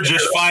 We're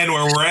just fine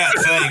where we're at.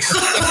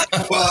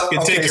 Thanks. Well, you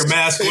can take your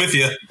mask with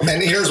you.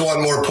 And here's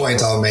one more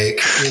point I'll make.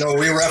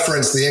 We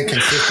reference the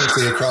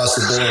inconsistency across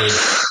the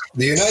board.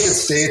 The United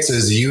States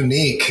is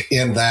unique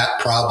in that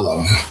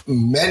problem.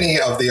 Many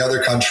of the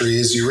other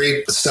countries, you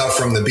read stuff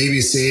from the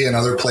BBC and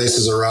other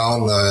places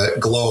around the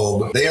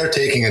globe, they are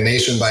taking a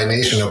nation by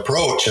nation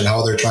approach in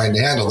how they're trying to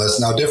handle this.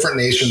 Now, different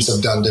nations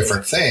have done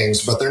different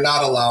things, but they're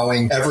not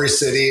allowing every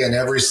city and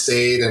every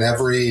state and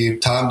every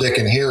Tom, Dick,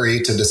 and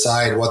Harry to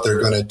decide what they're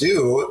going to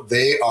do.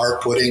 They are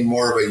putting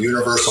more of a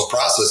universal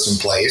process in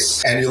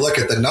place. And you look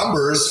at the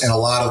numbers in a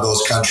lot of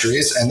those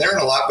countries, and they're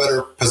in a lot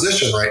better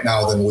position right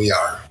now than we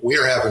are. We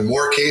are having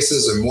more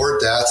cases and more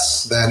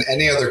deaths than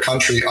any other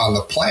country on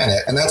the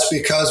planet. And that's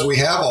because we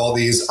have all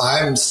these,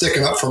 I'm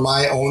sticking up for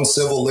my own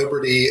civil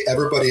liberty,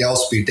 everybody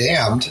else be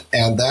damned.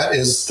 And that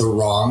is the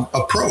wrong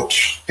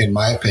approach, in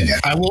my opinion.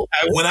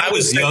 When I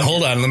was young,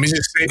 hold on, let me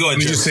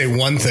just say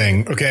one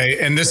thing. Okay.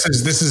 And this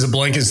is a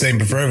blanket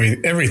statement for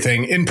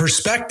everything. In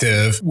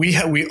perspective,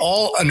 we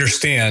all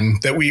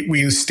understand that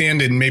we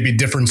stand in maybe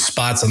different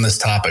spots on this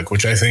topic,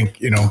 which I think,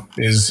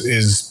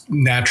 is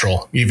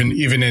natural, even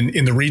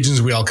in the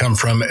regions we all come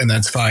from, and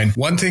that's fine.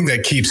 One thing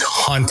that keeps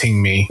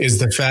haunting me is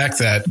the fact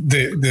that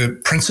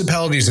the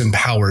principalities and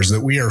powers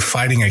that we are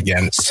fighting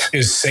against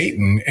is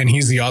Satan, and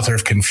he's the author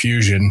of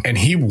confusion, and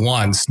he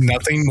wants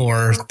nothing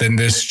more than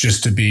this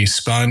just to be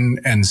spun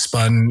and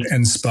spun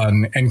and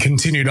spun and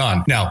continued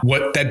on. Now,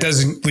 what that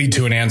doesn't lead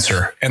to an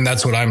answer, and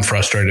that's what I'm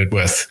frustrated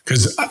with,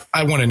 because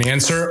I want an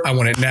answer. I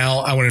want it now.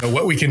 I want to know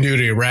what we can do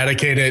to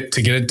eradicate it,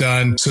 to get it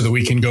done so that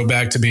we can go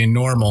back to being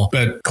normal.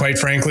 But quite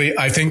frankly,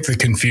 I think the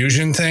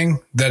confusion thing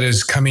that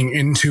is coming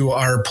into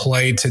our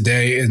play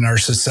today in our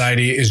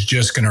society is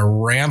just going to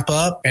ramp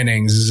up, and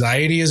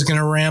anxiety is going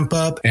to ramp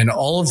up, and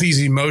all of these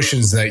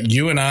emotions that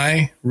you and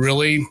I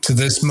really to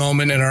this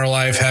moment in our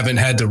life haven't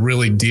had to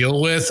really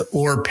deal with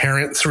or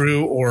parent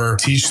through or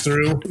teach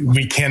through.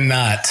 We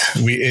cannot.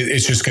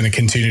 It's just going to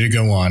continue to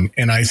go on.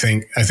 And I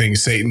think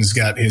Satan's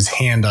got his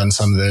hand on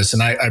some of this,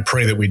 and I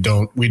pray that we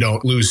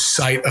don't lose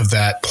sight of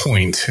that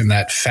point and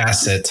that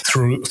facet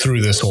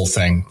through this whole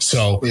thing.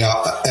 So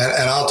yeah,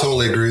 and I'll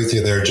totally agree with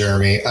you there,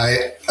 Jeremy.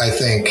 I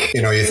think,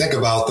 you think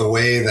about the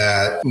way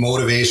that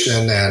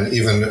motivation, and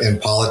even in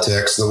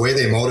politics, the way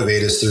they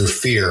motivate is through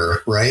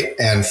fear, right?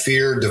 And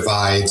fear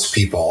divides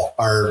people.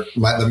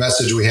 The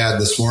message we had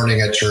this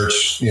morning at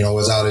church,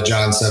 was out of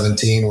John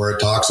 17, where it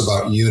talks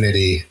about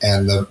unity,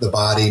 and the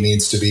body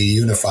needs to be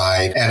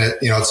unified. And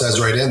it says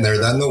right in there,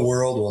 then the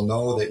world will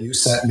know that you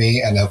sent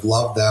me and have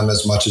loved them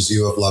as much as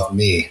you have loved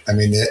me. I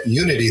mean, the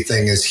unity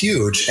thing is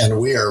huge, and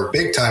we are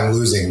big time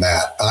losing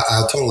that.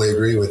 I'll totally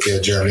agree with you,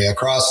 Jeremy.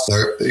 Across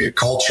the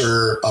culture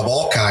of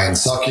all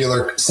kinds,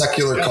 secular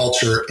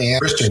culture and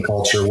Christian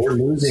culture, we're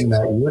losing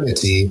that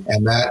unity,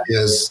 and that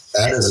is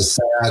a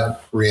sad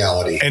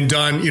reality. And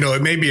Don,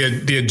 it may be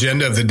the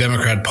agenda of the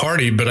Democrat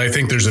Party, but I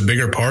think there's a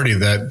bigger party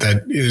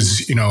that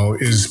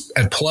is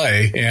at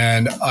play,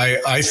 and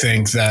I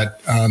think that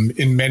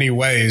in many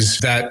ways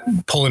that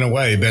pulling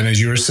away, Ben,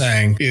 as you were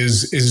saying,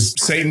 is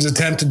Satan's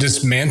attempt to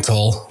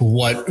dismantle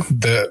what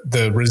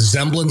the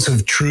resemblance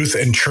of truth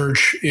and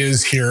church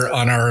is here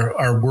on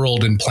our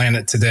world and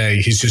planet today.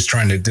 He's just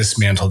trying to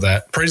dismantle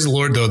that. Praise the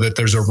Lord, though, that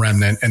there's a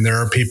remnant, and there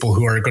are people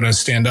who are going to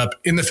stand up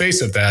in the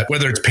face of that,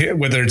 whether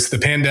it's the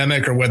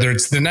pandemic or whether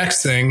it's the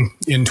next thing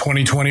in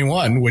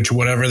 2021, which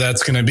whatever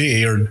that's going to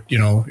be, or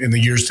in the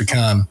years to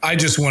come. I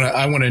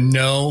want to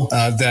know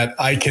that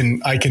I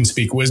can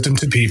speak wisdom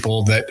to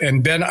people.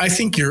 And Ben, I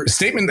think your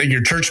statement that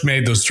your church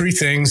made, those three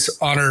things: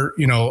 honor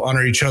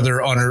each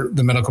other, honor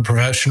the medical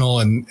professional,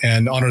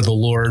 and honor the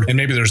Lord. And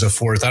maybe there's a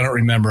fourth. I don't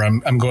remember.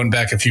 I'm going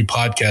back a few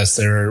podcasts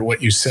there.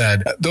 What you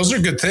said, those are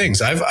good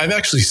things. I've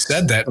actually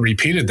said that and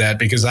repeated that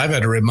because I've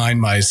had to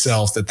remind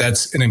myself that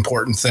that's an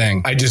important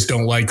thing. I just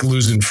don't like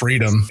losing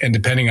freedom. And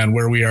depending on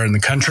where we are in the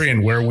country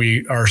and where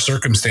our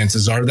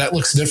circumstances are, that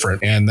looks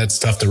different. And that's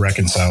tough to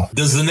reconcile.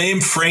 Does the name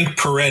Frank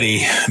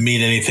Peretti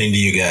mean anything to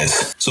you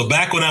guys? So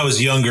back when I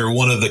was younger,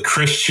 one of the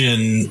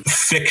Christian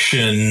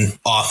fiction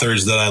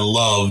authors that I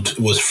loved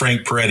was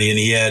Frank Peretti. And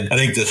he had, I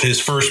think that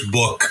his first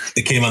book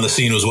that came on the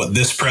scene was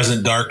This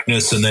Present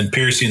Darkness, and then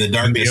Piercing the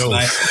Darkness.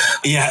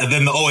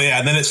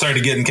 And then it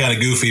started getting kind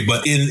of goofy.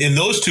 But in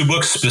those two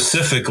books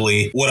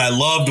specifically, what I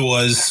loved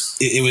was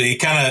it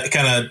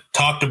kind of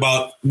talked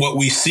about what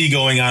we see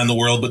going on in the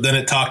world, but then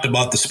it talked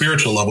about the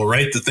spiritual level,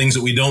 right? The things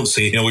that we don't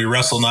see. We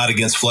wrestle not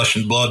against flesh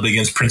and blood, but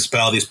against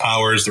principalities,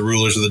 powers, the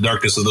rulers of the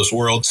darkness of this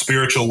world,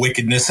 spiritual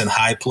wickedness in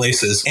high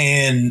places.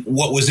 And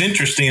what was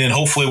interesting, and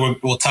hopefully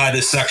we'll tie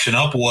this section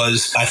up,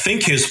 was I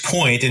think his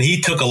point, and he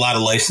took a lot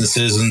of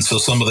licenses, and so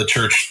some of the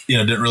church,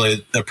 didn't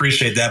really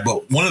appreciate that.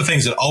 But one of the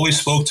things that always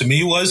spoke to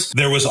me was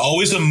there was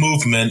always a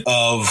movement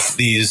of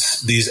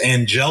these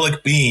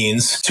angelic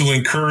beings to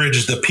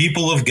encourage the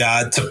people of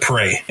God to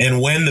pray.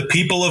 And when the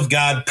people of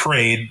God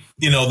prayed,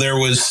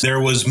 there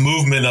was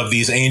movement of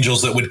these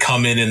angels that would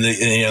come in and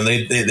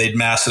they'd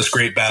mass this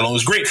great battle. It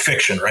was great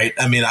fiction, right?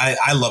 I mean,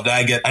 I loved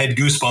it. I had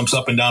goosebumps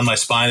up and down my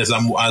spine as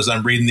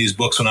I'm reading these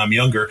books when I'm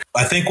younger.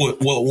 I think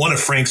what one of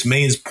Frank's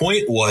main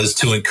point was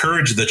to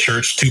encourage the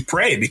church to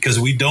pray, because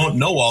we don't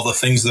know all the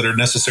things that are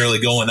necessarily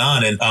going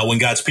on. And when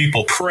God's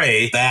people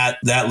pray,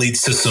 that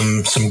leads to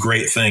some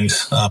great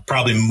things,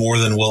 probably more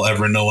than we'll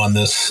ever know on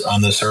this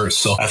earth.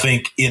 So I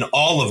think in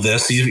all of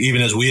this,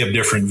 even as we have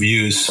different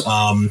views,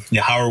 how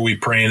are we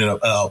praying and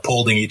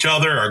upholding each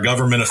other, our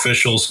government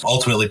officials,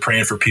 ultimately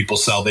praying for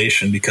people's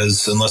salvation?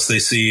 Because unless they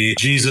see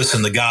Jesus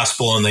and the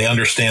gospel and they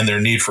understand their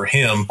need for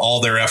him,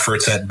 all their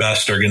efforts at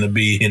best are going to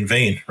be in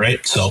vain,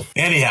 right? So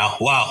anyhow,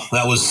 wow,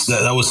 that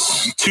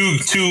was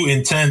two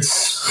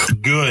intense,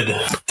 good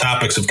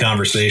topics of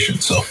conversation.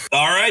 So,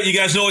 all right, you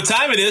guys know what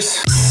time it is.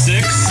 6 in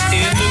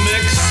the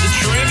Mix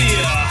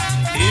trivia.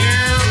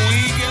 Here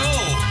we go.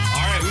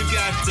 All right, we've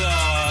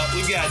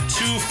got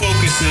two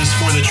focuses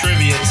for the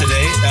trivia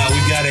today.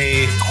 We've got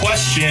a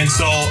question.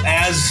 So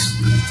as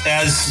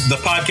the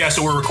podcast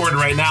that we're recording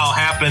right now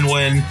happened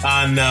when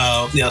on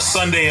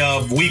Sunday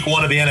of week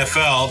 1 of the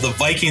NFL, the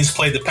Vikings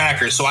played the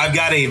Packers. So I've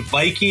got a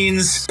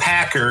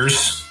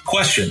Vikings-Packers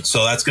question.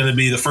 So that's going to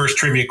be the first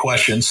trivia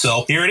question.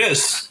 So here it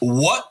is.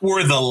 What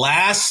were the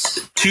last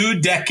 2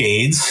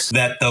 decades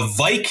that the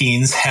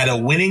Vikings had a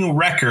winning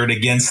record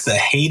against the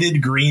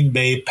hated Green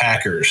Bay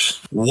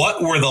Packers?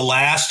 What were the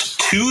last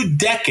 2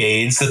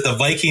 decades that the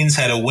Vikings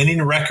had a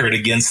winning record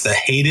against the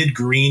hated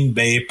Green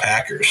Bay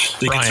Packers?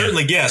 So you can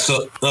certainly guess.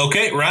 So,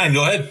 okay, Ryan,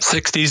 go ahead.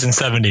 60s and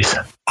 70s.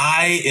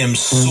 I am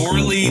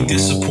sorely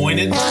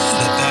disappointed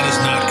that is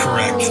not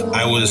correct.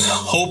 I was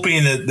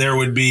hoping that there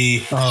would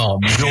be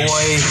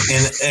joy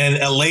and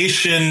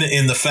elation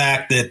in the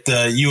fact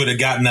that you would have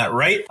gotten that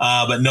right.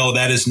 But no,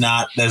 that is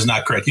not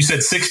correct. You said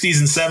 60s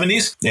and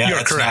 70s? Yeah, You're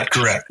that's correct.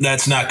 not correct.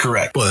 That's not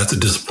correct. Well, that's a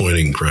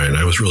disappointing, Brian.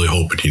 I was really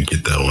hoping you'd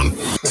get that one.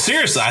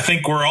 Seriously, I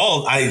think we're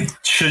all.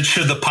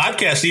 Should the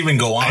podcast even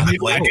go on?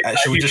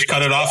 Should we just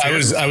cut it off?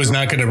 I was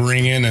not going to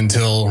ring in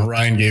until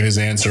Ryan gave his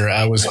answer.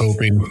 I was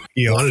hoping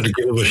he wanted to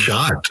give him a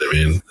shot. I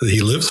mean,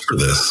 he lives for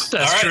this.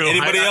 That's true.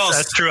 Anybody else?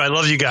 That's true. I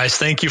love you guys.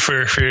 Thank you for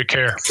your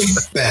care.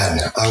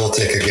 Ben, I will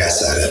take a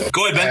guess at it.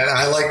 Go ahead, Ben. And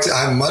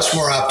I'm much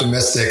more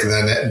optimistic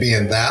than it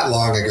being that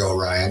long ago,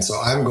 Ryan. So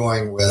I'm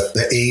going with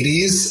the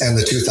 80s and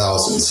the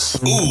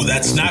 2000s. Ooh,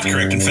 that's not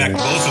correct. In fact,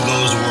 both of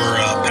those were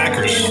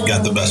Packers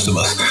got the best of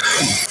us.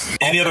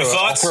 Any other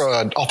thoughts?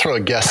 I'll throw a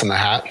guess in the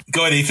hat.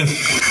 Go ahead, Ethan.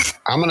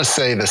 I'm going to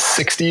say the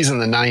 60s and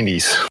the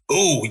 90s.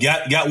 Ooh,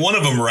 got one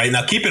of them right.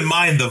 Now, keep in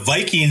mind, the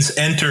Vikings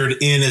entered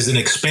in as an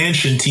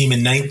expansion team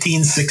in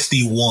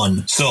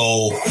 1961.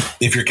 So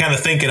if you're kind of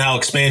thinking how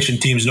expansion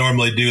teams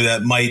normally do,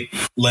 that might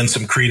lend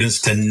some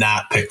credence to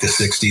not pick the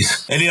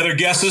 60s. Any other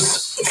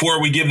guesses before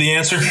we give the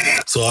answer?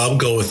 So I'll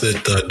go with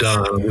it,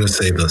 Don. I'm going to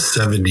say the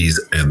 70s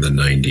and the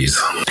 90s.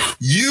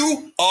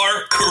 You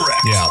are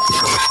correct. Yeah.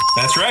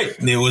 That's right.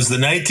 It was the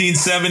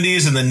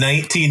 1970s and the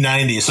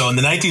 1990s. So in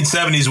the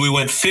 1970s, we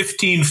went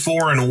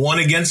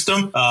 15-4-1 against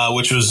them,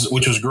 which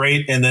was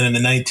great. And then in the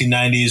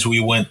 1990s, we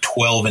went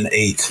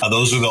 12-8.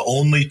 Those are the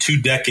only 2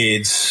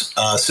 decades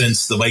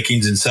since the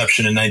Vikings'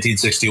 inception in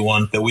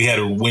 1961 that we had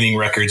winning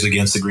records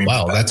against the Green Bay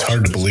Packers. Wow, that's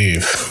hard to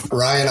believe.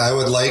 Ryan, I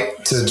would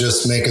like to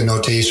just make a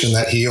notation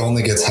that he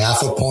only gets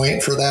half a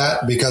point for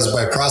that, because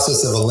by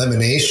process of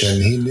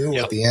elimination, he knew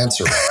what the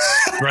answer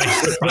was. Right.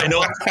 I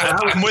know.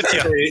 I'm with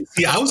you.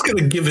 Yeah, I was going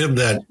to give him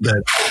that,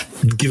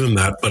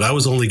 but I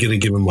was only going to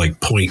give him like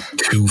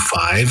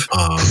 0.25.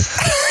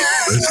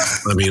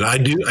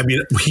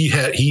 He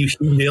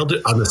nailed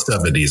it on the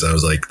 70s. I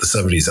was like, the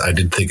 70s, I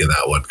didn't think of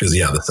that one because,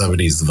 the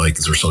 70s, the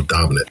Vikings were so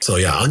dominant. So,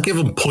 I'll give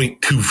him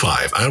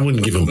 0.25. I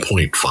wouldn't give him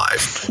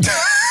 0.5.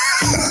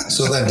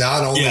 So then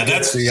Don only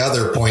gets the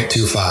other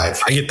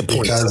 0.25. I get the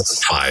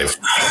 0.5.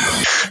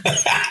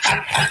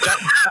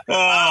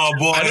 Oh,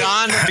 boy.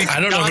 I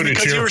don't know who to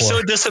because cheer you were for.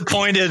 so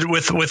disappointed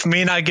with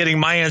me not getting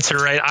my answer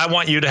right. I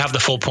want you to have the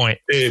full point.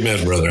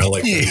 Amen, brother. I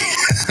like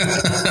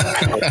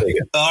that. I'll take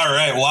it. All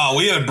right. Wow.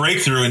 We had a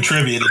breakthrough in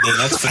trivia today.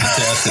 That's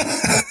fantastic.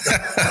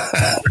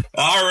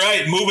 All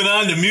right. Moving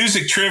on to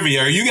music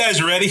trivia. Are you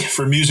guys ready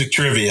for music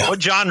trivia?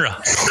 What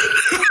genre?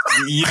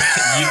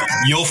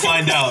 You'll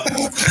find out.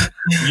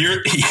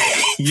 Your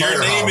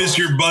name is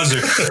your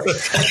buzzer.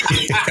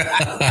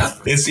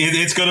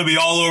 It's going to be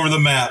all over the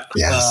map.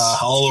 Yes.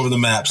 All over the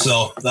map.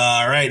 So,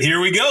 all right, here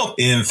we go.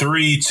 In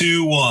 3,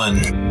 2, 1.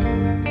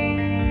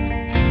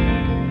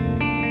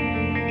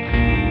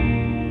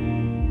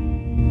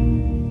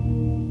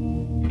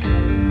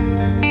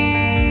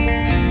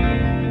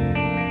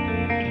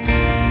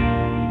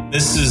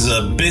 This is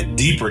a bit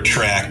deeper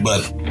track,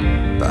 but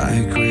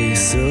by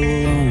grace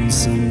alone,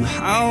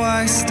 somehow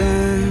I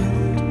stand.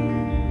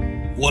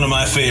 One of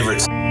my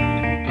favorites.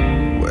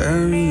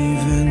 Where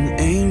even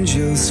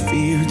angels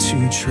fear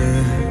to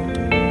tread.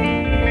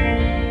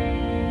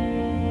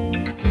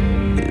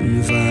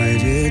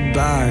 Invited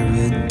by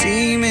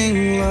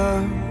redeeming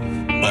love.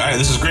 All right,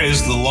 this is great.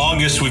 This is the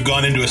longest we've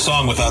gone into a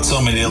song without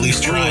somebody at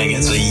least trying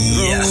it. So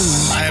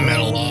yes, I am at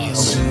a loss.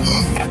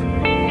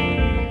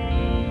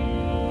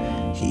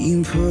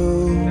 He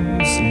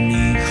pulls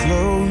me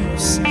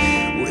close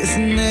with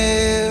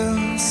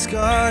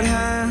nail-scarred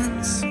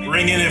hands.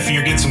 Ring in if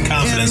you get some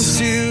confidence.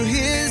 Into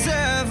his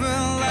I know the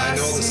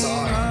everlasting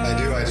song. I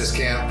do. I just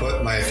can't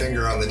put my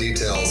finger on the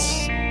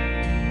details.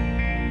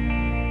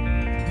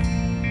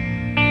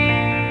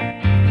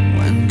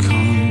 When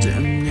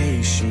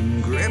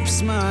condemnation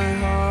grips my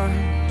heart,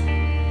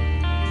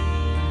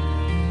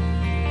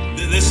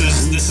 This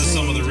is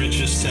some of the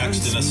richest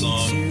text in a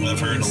song I've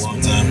heard in a long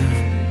time.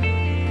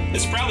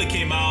 This probably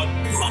came out,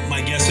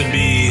 my guess would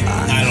be,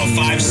 I don't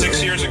know,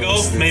 5-6 years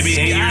ago, maybe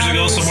 8 years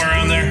ago, somewhere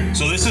around there.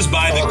 So this is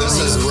by the This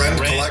is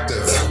Rend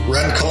Collective.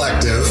 Rend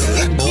Collective.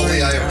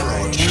 Boldly I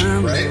Approach,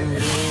 right?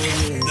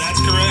 That's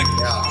correct.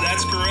 Yeah.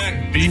 That's correct.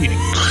 Good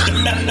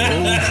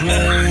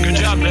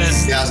job, Ben.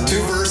 Yeah,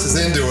 2 verses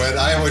into it,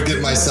 I would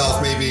give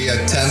myself maybe a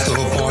 1/10 of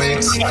a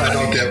point. I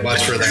don't get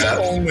much for that.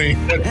 Only.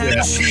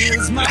 and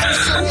she's my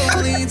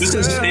only This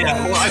is,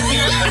 yeah. Well, I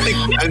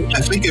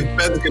think if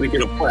Ben's going to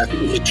get a plaque,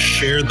 he would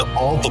share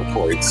all the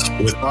points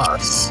with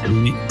us.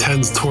 And he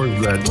tends towards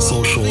that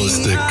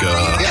socialistic.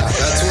 Yeah,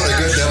 that's what a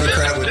good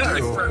Democrat would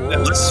do.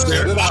 Let's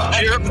Split it up.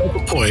 share all the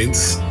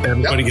points.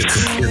 Everybody gets a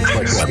kid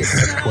like what?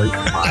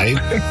 0.5.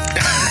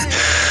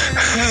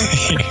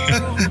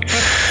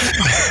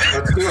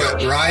 Let's do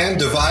it. Ryan,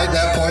 divide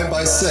that point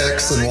by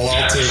 6 and we'll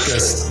all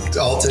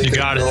take You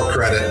got a little it.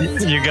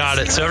 credit. You got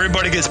it. So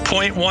everybody gets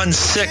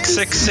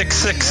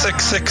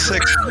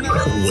 0.1666666.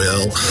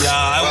 Well,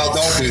 Yeah, Well,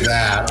 don't do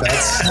that.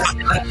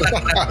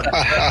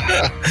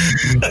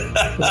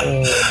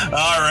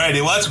 all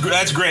righty. Well,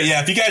 that's great.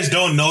 Yeah, if you guys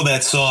don't know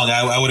that song,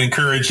 I would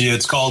encourage you.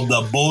 It's called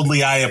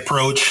Boldly I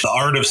Approach, The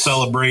Art of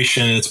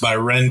Celebration. It's by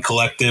Rend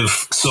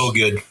Collective. So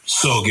good.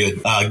 So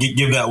good.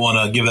 Give that one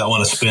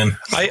a spin.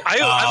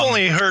 I've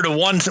only heard of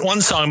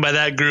one song by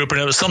that group, and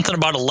it was something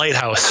about a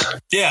lighthouse.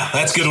 Yeah,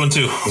 that's a good one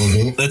too.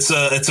 It's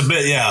a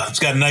bit, yeah. It's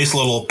got a nice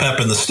little pep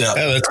in the step.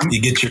 Yeah,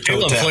 you get your toe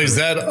Caleb tapped. plays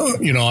that,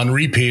 on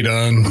repeat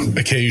on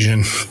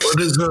occasion. what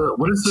is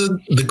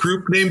the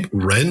group name?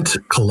 Rent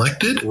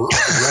Collected? Rend.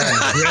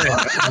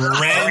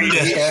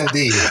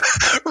 R-E-N-D.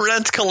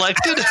 Rent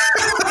collected.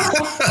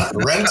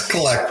 Rent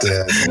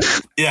Collective.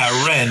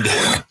 Yeah, Rend.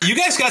 You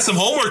guys got some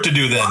homework to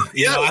do then.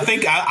 You know, I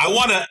think I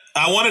want to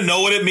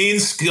know what it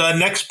means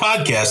next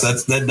podcast.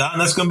 That's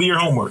going to be your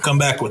homework. Come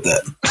back with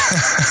that.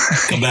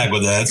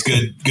 That's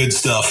good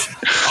stuff.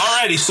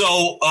 Alrighty,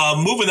 so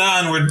moving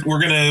on,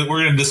 we're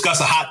gonna discuss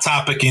a hot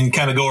topic and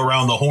kind of go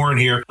around the horn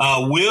here.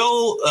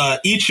 Will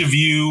each of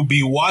you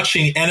be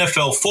watching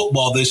NFL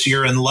football this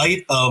year in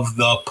light of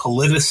the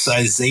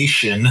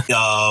politicization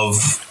of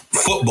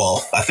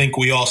football? I think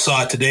we all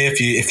saw it today.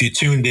 If you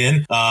tuned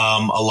in,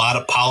 a lot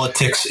of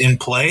politics in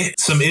play,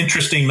 some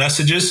interesting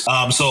messages.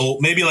 So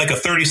maybe like a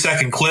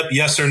 30-second clip,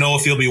 yes or no,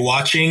 if you'll be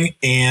watching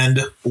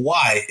and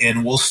why.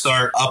 And we'll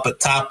start up at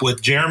top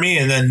with Jeremy,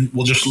 and then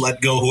we'll just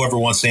let go whoever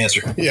wants to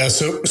answer. Yeah.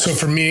 So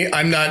for me,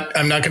 I'm not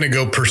going to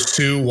go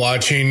pursue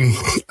watching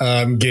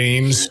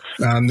games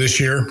this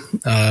year,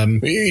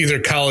 either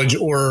college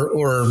or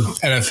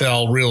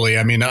NFL. Really,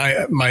 I mean,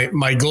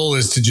 my goal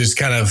is to just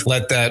kind of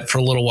let that for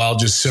a little while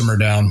just simmer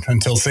down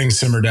until things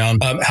simmer down.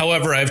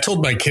 However, I've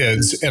told my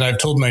kids and I've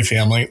told my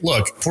family,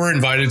 look, if we're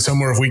invited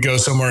somewhere, if we go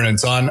somewhere and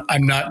it's on,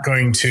 I'm not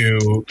going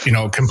to,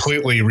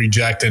 completely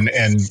reject and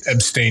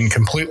abstain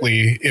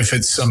completely if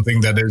it's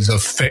something that is a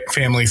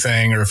family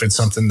thing or if it's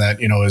something that,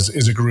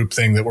 is a group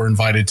thing that we're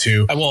invited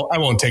to. I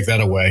won't take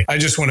that away. I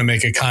just want to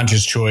make a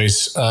conscious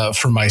choice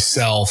for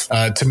myself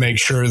to make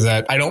sure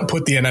that I don't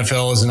put the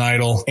NFL as an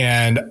idol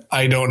and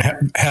I don't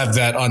have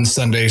that on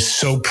Sunday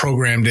so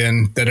programmed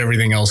in that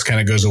everything else kind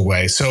of goes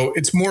away. So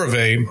it's more of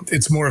a,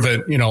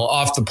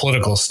 off the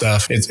political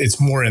stuff. It's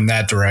more in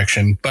that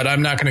direction, but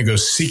I'm not going to go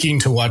seeking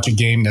to watch a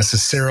game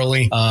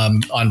necessarily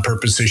on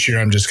purpose this year.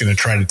 I'm just going to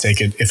try to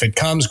take it. If it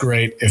comes,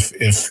 great.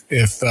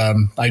 If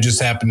I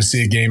just happen to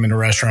see a game in a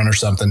restaurant or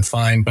something,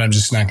 fine, but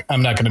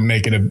I'm not going to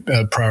make it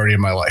a priority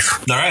in my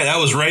life. All right. That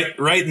was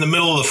right in the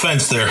middle of the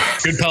fence there.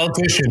 Good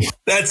politician.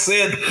 That's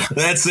it.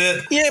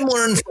 Yeah, I'm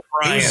learning from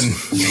Ryan.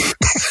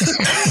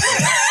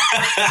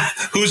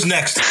 Who's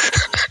next?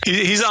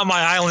 He's on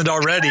my island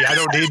already. I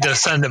don't need to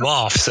send him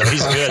off, so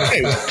he's good.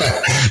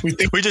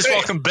 We just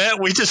welcome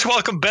Ben. We just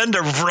welcome Ben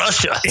to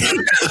Russia.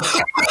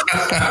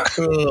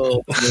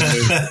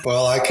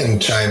 Well, I can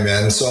chime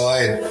in. So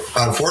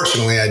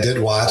unfortunately, I did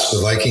watch the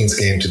Vikings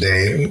game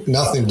today.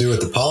 Nothing to do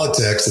with the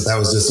politics. That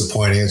was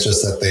disappointing. It's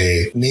just that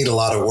they need a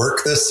lot of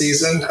work this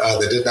season.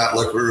 They did not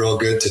look real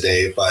good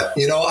today. But,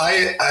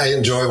 I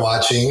enjoy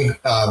watching the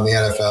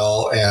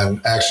NFL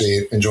and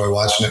actually enjoy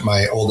watching it.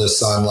 My oldest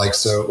son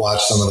likes to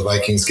watch some of the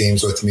Vikings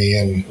games with me,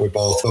 and we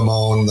both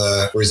bemoan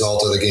the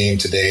result of the game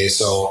today.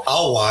 So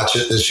I'll watch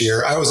it this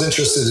year. I was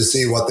interested to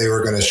see what they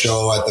were going to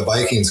show at the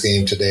Vikings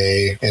game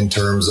today in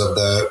terms of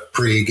the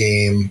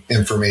pre-game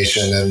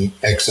information and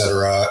et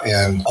cetera.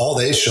 And all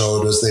they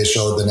showed was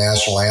the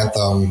national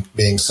anthem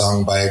being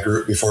sung by a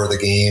group before the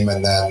game.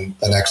 And then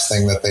the next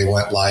thing that they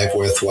went live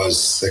with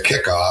was the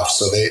kickoff.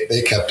 So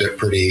they kept it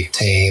pretty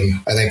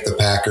tame. I think the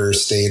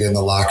Packers stayed in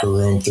the locker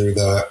room through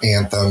the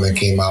anthem and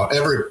came out.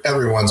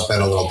 Everyone's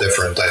been a little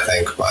different, I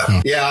think.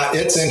 But yeah,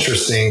 it's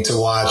interesting to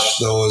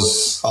watch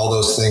all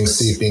those things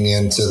seeping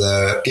into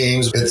the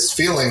games. It's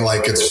feeling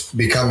like it's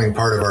becoming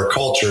part of our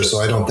culture. So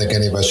I don't think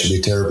any of us should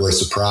be terribly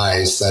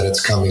surprised that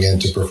it's coming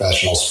into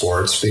professional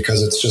sports,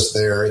 because it's just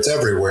there. It's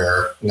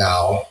everywhere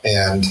now.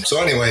 And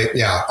so anyway,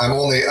 yeah, I'm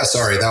only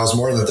sorry, that was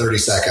more than 30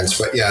 seconds,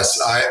 but yes,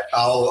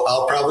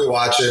 I'll probably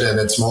watch it. And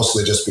it's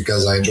mostly just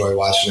because I enjoy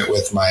watching it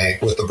with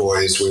the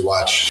boys. We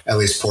watch at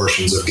least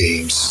portions of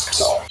games.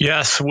 So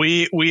yes,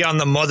 we on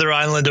the mother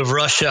island of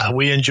Russia,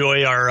 we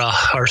enjoy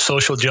our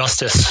social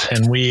justice,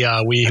 and we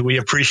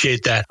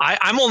appreciate that.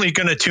 I'm only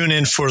going to tune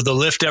in for the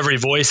Lift Every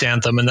Voice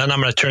anthem, and then I'm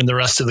going to turn the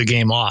rest of the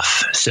game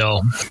off.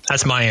 So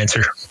that's my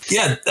answer.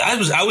 Yeah,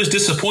 I was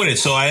disappointed.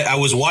 So I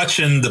was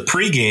watching the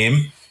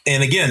pregame.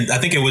 And again, I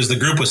think it was the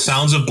group with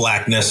Sounds of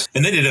Blackness,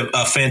 and they did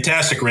a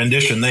fantastic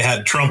rendition. They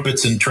had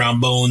trumpets and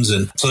trombones,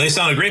 and so they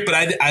sounded great. But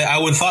I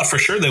would have thought for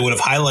sure they would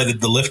have highlighted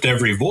the Lift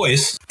Every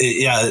Voice.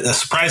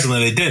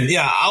 Surprisingly, they didn't.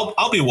 Yeah,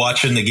 I'll be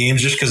watching the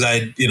games just because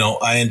I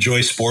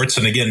enjoy sports,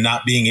 and again,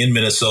 not being in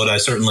Minnesota, I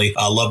certainly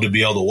love to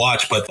be able to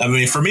watch. But I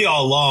mean, for me,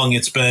 all along,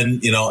 it's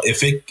been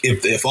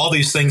if all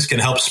these things can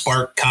help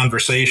spark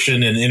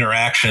conversation and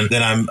interaction,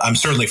 then I'm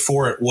certainly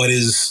for it. What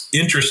is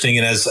interesting,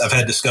 and as I've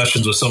had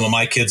discussions with some of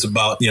my kids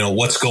about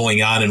what's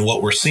going on and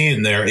what we're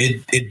seeing there,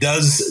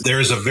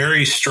 there's a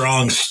very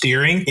strong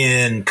steering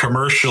in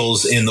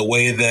commercials in the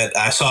way that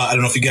I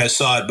don't know if you guys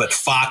saw it, but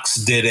Fox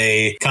did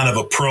a kind of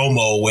a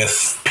promo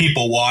with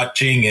people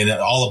watching and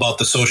all about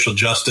the social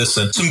justice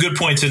and some good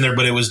points in there,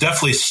 but it was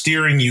definitely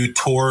steering you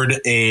toward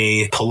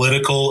a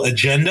political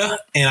agenda.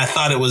 And I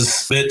thought it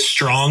was a bit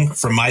strong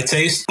for my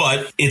taste,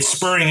 but it's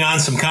spurring on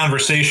some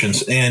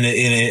conversations. And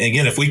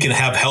again, if we can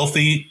have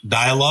healthy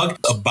dialogue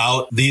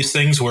about these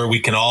things where we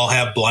can all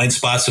have blind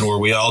spots and where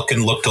we all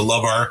can look to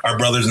love our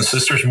brothers and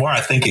sisters more, I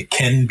think it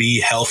can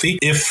be healthy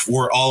if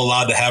we're all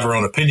allowed to have our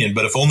own opinion.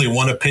 But if only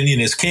one opinion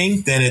is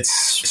king, then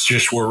it's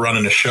just we're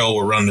running a show,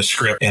 we're running a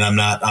script, and I'm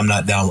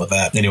not down with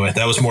that. Anyway,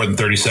 that was more than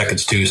 30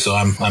 seconds too, so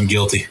I'm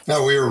guilty.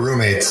 No, we were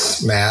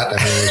roommates, Matt.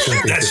 I mean, we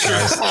shouldn't be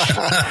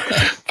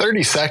surprised.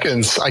 30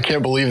 seconds. I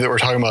can't believe that we're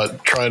talking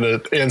about trying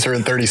to answer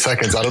in 30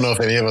 seconds. I don't know if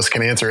any of us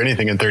can answer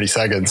anything in 30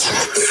 seconds.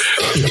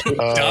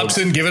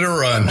 Dobson, give it a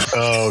run.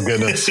 Oh,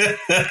 goodness.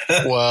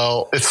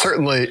 Well, there's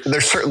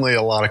certainly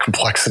a lot of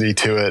complexity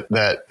to it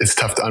that is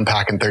tough to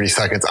unpack in 30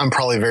 seconds. I'm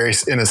probably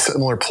in a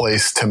similar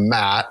place to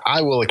Matt.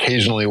 I will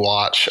occasionally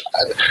watch.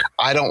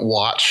 I don't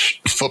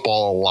watch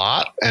football a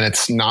lot, and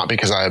it's not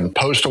because I'm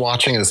opposed to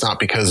watching, and it's not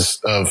because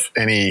of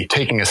any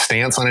taking a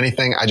stance on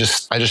anything. I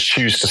just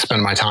choose to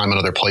spend my time in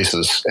other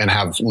places and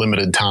have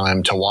limited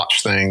time to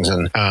watch things.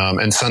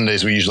 And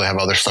Sundays we usually have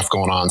other stuff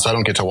going on, so I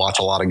don't get to watch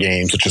a lot of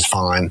games, which is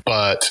fine.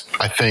 But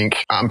I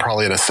think I'm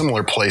probably in a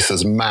similar place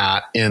as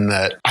Matt in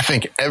that I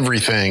think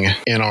everything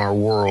in our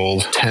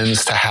world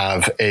tends to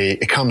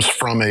it comes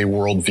from a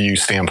worldview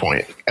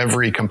standpoint.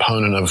 Every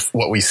component of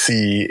what we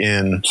see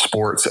in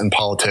sports and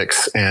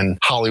politics and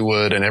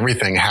Hollywood and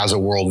everything has a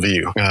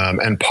worldview.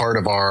 And part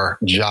of our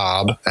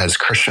job as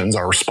Christians,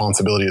 our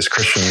responsibility as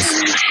Christians,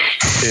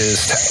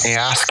 is to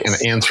ask and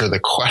answer the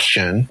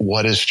question,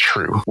 what is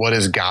true? What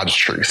is God's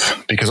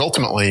truth? Because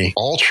ultimately,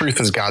 all truth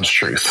is God's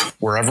truth.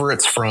 Wherever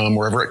it's from,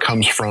 wherever it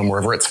comes from,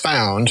 wherever it's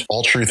found,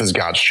 all truth is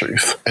God's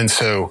truth. And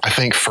so I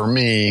think for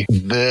me,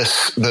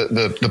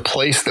 the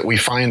place that we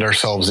find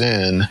ourselves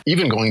in,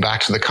 even going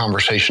back to the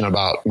conversation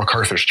about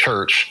MacArthur's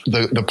church,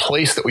 the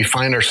place that we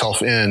find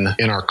ourselves in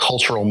our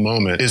cultural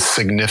moment is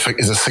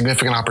a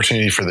significant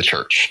opportunity for the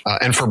church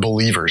and for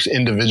believers,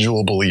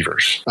 individual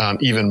believers,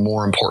 even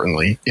more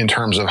importantly, in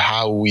terms of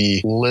how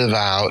we live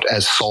out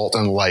as salt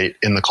and light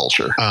in the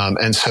culture.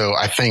 And so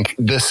I think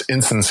this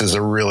instance is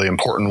a really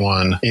important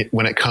one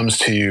when it comes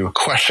to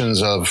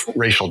questions of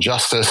racial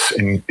justice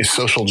and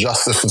social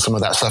justice and some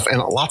of that stuff,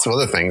 and lots of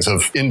other things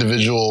of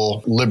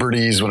individual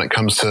liberties when it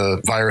comes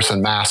to virus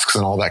and masks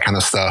and all that kind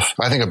of stuff.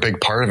 I think a big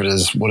part of it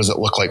is, what does it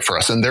look like for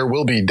us? And there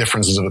will be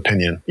differences of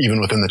opinion, even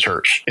within the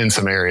church in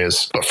some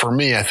areas. But for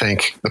me, I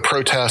think the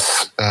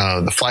protests,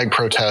 the flag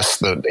protests,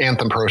 the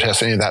anthem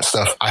protests, any of that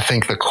stuff, I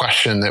think the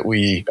question that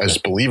we as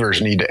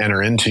believers need to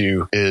enter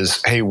into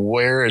is, hey,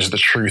 where is the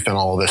truth in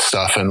all of this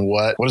stuff? And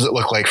what does it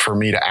look like for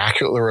me to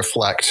accurately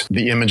reflect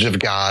the image of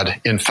God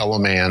in fellow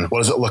man? What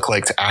does it look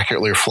like to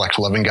accurately reflect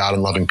loving God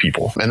and loving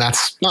people? And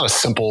that's not a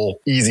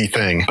simple, easy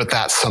thing, but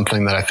that's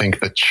something that I think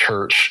the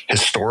church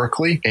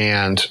historically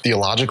and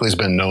theologically has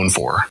been known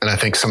for. And I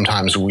think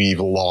sometimes we've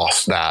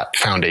lost that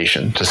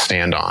foundation to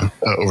stand on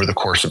over the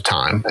course of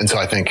time. And so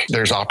I think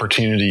there's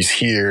opportunities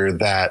here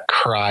that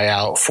cry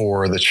out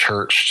for the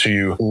church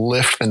to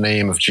lift the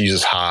name of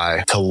Jesus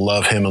high, to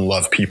love him and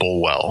love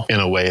people well in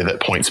a way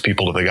that points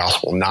people to the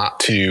gospel, not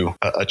to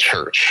a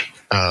church.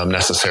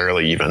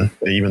 necessarily,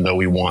 even though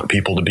we want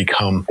people to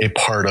become a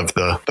part of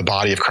the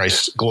body of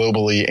Christ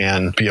globally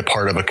and be a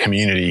part of a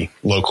community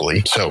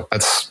locally. So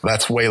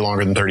that's way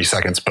longer than 30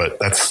 seconds, but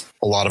that's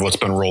a lot of what's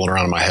been rolling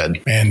around in my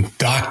head. And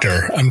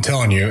doctor, I'm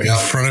telling you, in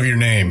front of your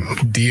name,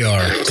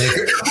 DR.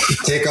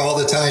 Take all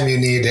the time you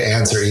need to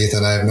answer,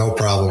 Ethan. I have no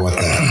problem with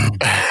that.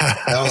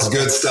 That was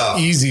good stuff.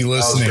 Easy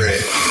listening. That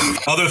was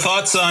great. Other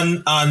thoughts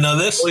on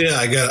this? Oh yeah,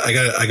 I got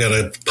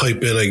to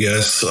pipe in, I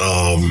guess.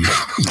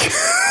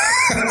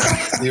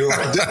 You're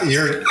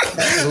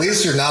at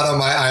least you're not on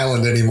my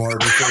island anymore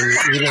before you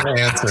even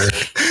answer.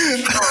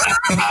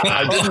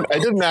 I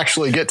didn't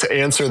actually get to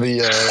answer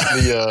the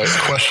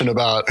question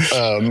about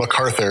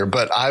MacArthur,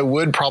 but I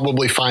would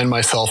probably find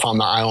myself on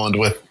the island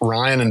with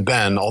Ryan and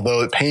Ben,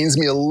 although it pains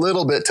me a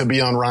little bit to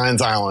be on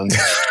Ryan's island.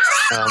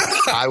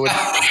 I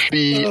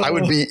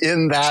would be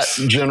in that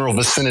general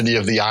vicinity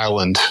of the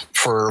island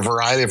for a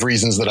variety of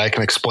reasons that I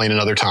can explain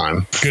another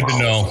time. Good to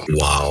know.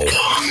 Wow.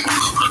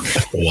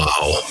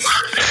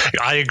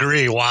 I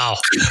agree. Wow.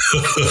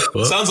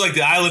 Sounds like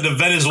the island of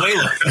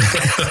Venezuela.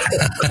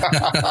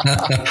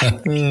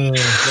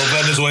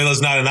 Well,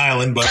 Venezuela's not an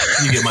island, but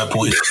you get my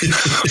point.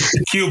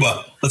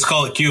 Cuba. Let's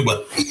call it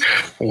Cuba.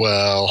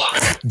 Well,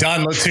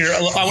 Don, let's hear.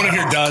 I want to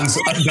hear Don's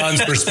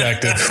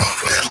perspective.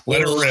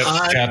 Let it rip,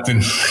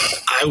 Captain.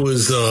 I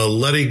was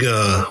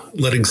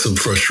letting some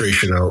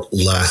frustration out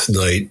last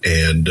night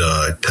and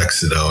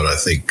texted out, I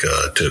think,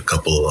 to a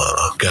couple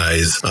of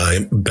guys.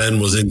 Ben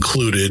was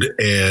included,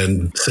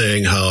 and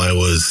saying how I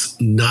was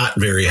not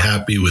very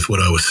happy with what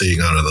I was seeing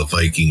out of the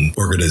Viking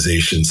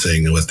organization,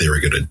 saying what they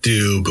were going to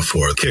do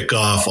before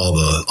kickoff, all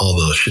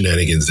the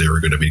shenanigans that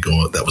was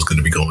going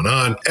to be going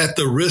on. At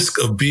the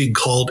risk of being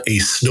called a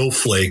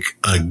snowflake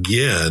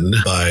again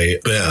by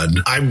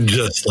Ben, I'm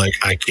just like,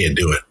 I can't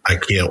do it. I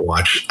can't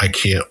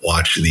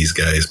watch these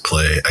guys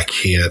play. I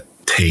can't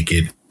take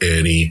it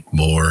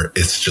anymore.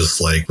 It's just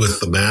like, with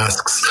the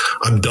masks,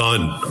 I'm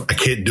done. I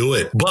can't do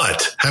it.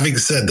 But having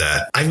said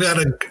that, I've got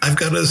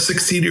a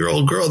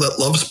 16-year-old girl that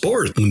loves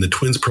sports. When the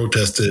Twins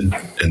protested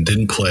and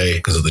didn't play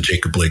because of the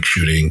Jacob Blake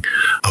shooting,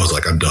 I was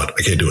like, I'm done.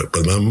 I can't do it.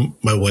 But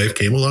my wife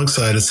came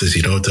alongside and says,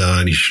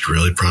 Don, you should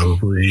really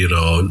probably,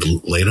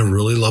 Lena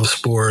really loves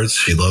sports.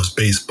 She loves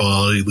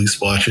baseball. At least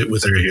watch it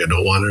with her. You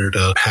don't want her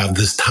to have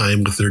this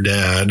time with her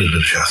dad. And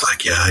she was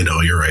like, yeah, I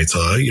know, you're right. So,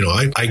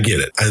 I get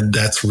it. And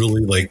that's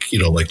really like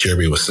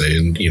Jeremy was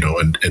saying,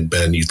 and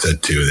Ben, you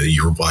said too, that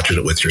you were watching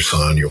it with your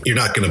son. You're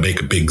not going to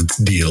make a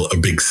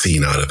big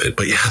scene out of it.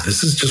 But yeah,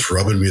 this is just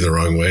rubbing me the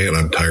wrong way, and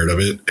I'm tired of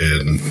it,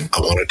 and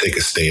I want to take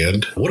a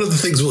stand. One of the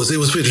things it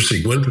was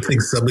interesting. One of the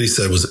things somebody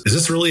said was, is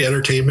this really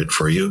entertainment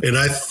for you? And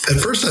at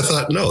first I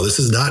thought, no, this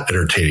is not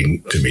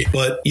entertaining to me.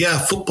 But yeah,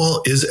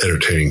 football is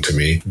entertaining to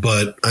me.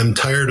 But I'm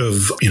tired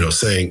of,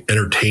 saying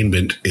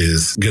entertainment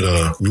is going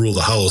to rule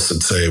the house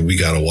and say, we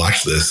got to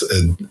watch this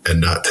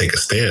and not take a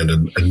stand.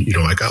 And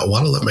I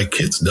want to let my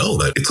kids know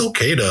that it's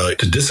okay to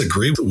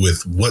disagree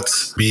with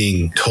what's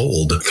being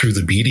told through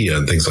the media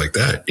and things like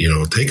that.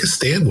 Take a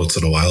stand once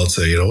in a while and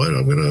say, you know what,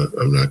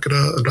 I'm not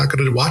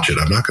gonna watch it.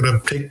 I'm not gonna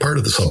take part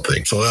of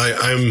something. So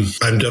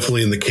I'm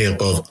definitely in the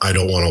camp of, I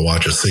don't want to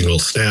watch a single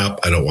snap.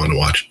 I don't want to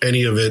watch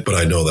any of it, but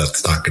I know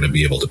that's not going to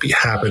be able to be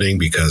happening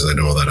because I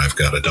know that I've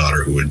got a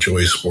daughter who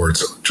enjoys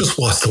sports, just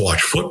wants to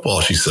watch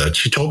football. She said,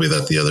 she told Jen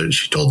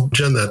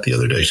that the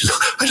other day. She's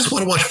like, I just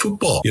want to watch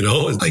football.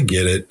 I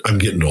get it. I'm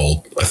getting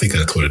old. I think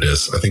that's what it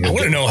is. I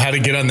want to know how to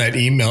get on that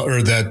email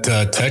or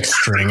that text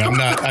string. I'm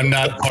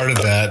not part of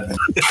that.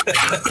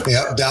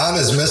 Yep, Don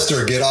is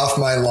Mr. Get Off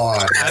My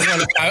Lawn.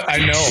 I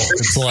know.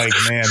 It's like,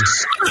 man,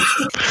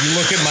 you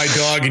look at my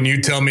dog and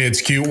you tell me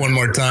it's cute one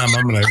more time,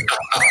 I'm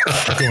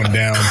going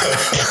down.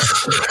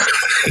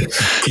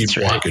 Keep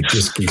walking.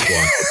 Just keep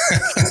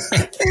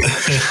walking.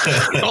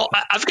 Well,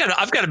 I've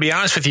got to be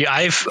honest with you.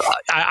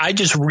 I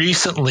just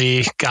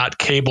recently got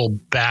cable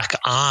back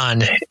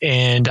on,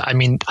 and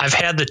I've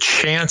had the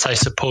chance, I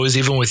suppose,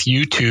 even with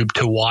YouTube,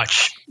 to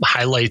watch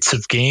highlights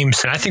of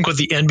games. And I think what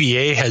the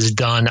NBA has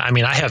done,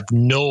 I have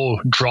no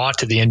draw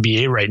to the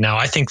NBA right now.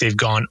 I think they've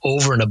gone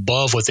over and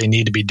above what they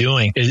need to be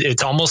doing.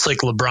 It's almost like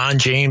LeBron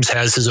James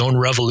has his own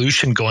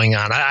revolution going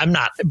on. I'm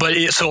not, but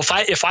so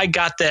if I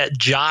got that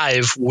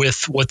jive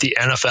with what the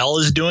NFL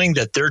is doing,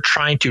 that they're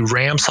trying to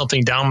ram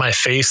something down my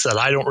face that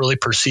I don't really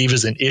perceive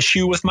as an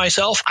issue with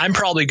myself, I'm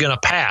probably going to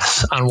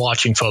pass on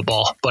watching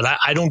football. But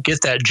I don't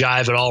get that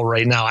jive at all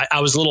right now.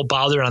 I was a little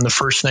bothered on the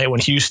first night when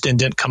Houston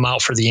didn't come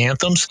out for the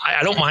anthems.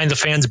 I don't mind the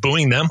fans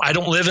booing them. I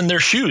don't live in their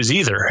shoes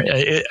either.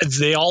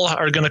 They all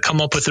are going to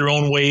come up with their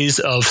own ways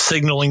of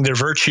signaling their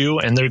virtue,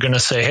 and they're going to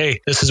say,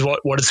 hey, this is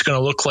what it's going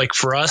to look like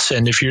for us.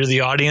 And if you're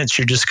the audience,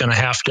 you're just going to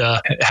have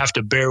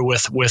to bear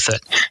with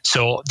it.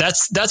 So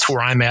that's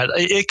where I'm at.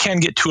 it can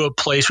get to a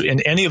place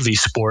in any of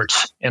these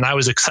sports. And I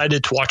was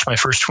excited to watch my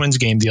first Twins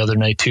game the other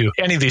night too.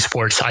 Any of these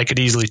sports, I could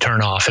easily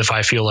turn off if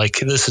I feel like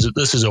this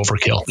is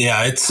overkill.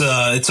 Yeah, it's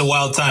a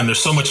wild time. There's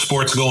so much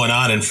sports going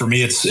on, and for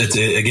me,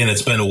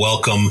 it's been a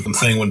welcome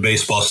thing when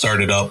baseball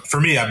started up. For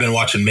me, I've been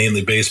watching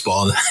mainly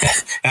baseball.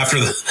 After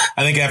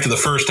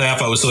the first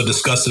half, I was so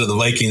disgusted of the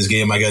Vikings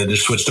game, I got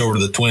just switched over to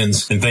the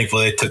Twins, and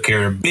thankfully they took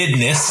care of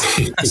business.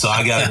 So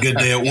I got a good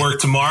day at work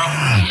tomorrow.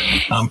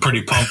 I'm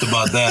pretty pumped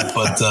about that,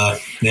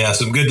 but yeah,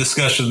 some good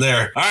discussion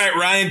there. All right,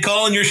 Ryan,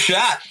 calling your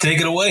shot. Take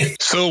it away.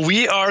 So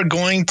we are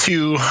going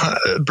to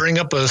bring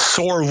up a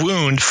sore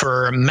wound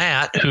for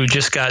Matt, who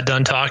just got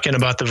done talking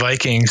about the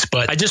Vikings.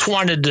 But I just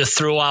wanted to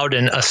throw out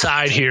an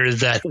aside here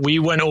that we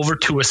went over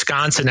to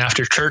Wisconsin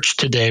after church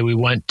today. We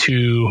went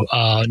to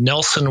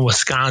Nelson,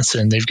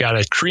 Wisconsin. They've got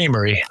a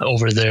creamery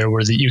over there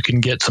where you can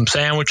get some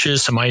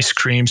sandwiches, some ice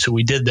cream. So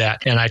we did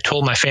that. And I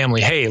told my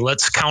family, hey,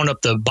 let's count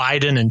up the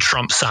Biden and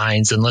Trump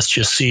signs and let's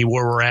just see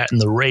where we're at in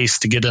the race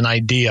to get an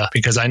idea.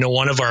 Because I know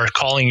one of our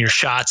calling your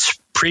shots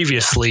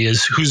previously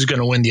is who's going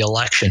to win the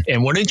election.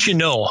 And wouldn't you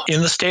know,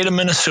 in the state of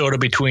Minnesota,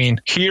 between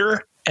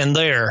here and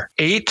there,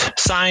 8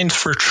 signs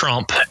for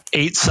Trump,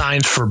 8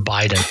 signs for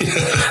Biden.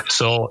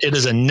 So it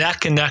is a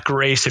neck and neck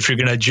race if you're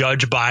going to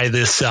judge by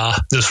this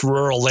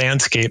rural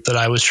landscape that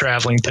I was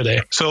traveling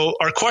today. So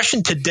our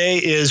question today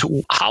is,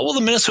 how will the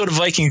Minnesota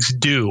Vikings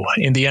do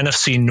in the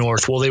NFC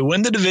North? Will they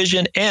win the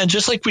division? And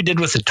just like we did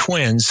with the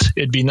Twins,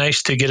 it'd be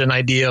nice to get an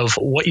idea of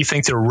what you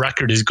think their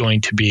record is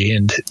going to be.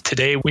 And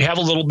today we have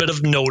a little bit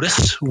of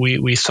notice.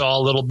 We saw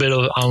a little bit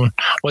of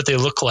what they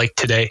look like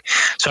today.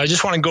 So I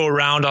just want to go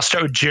around. I'll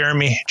start with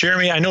Jeremy.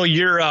 Jeremy, I know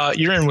you're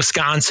in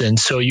Wisconsin,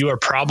 so you are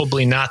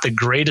probably not the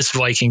greatest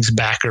Vikings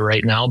backer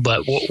right now,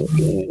 but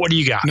what do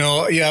you got?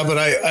 No, yeah, but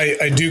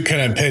I do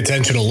kind of pay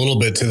attention a little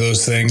bit to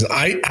those things.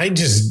 I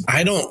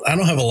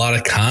don't have a lot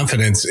of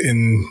confidence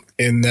in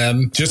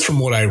them just from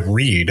what I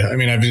read. I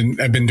mean,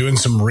 I've been doing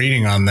some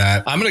reading on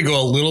that. I'm going to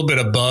go a little bit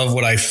above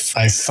what I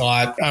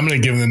thought. I'm going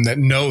to give them that.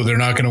 No, they're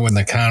not going to win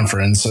the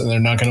conference. They're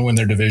not going to win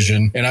their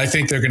division. And I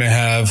think they're going to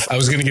have, I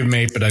was going to give them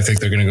 8, but I think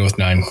they're going to go with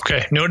 9.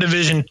 Okay. No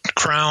division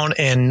crown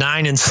and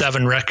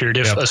 9-7 record,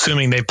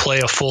 assuming they play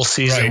a full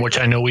season, right, which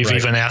I know we've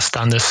even asked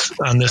on this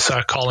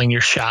calling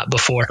your shot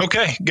before.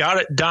 Okay. Got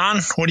it. Don,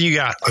 what do you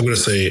got? I'm going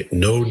to say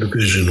no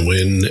division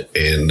win,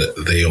 and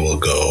they will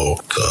go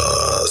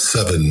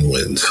 7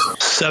 wins.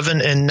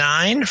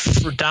 7-9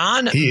 for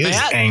Don. He Matt,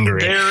 is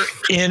angry. They're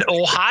in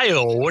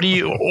Ohio. What do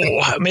you?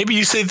 Maybe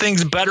you say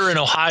things better in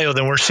Ohio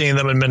than we're seeing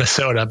them in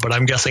Minnesota, but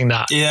I'm guessing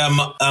not. Yeah,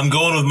 I'm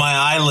going with my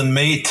island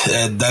mate.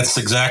 That's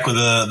exactly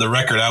the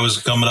record I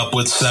was coming up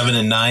with,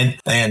 7-9,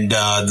 and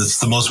that's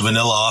the most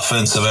vanilla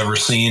offense I've ever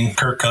seen.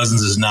 Kirk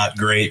Cousins is not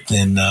great,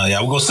 and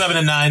we'll go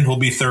 7-9. We'll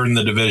be 3rd in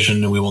the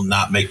division, and we will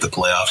not make the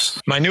playoffs.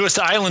 My newest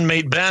island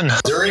mate, Ben.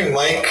 During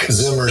Mike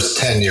Zimmer's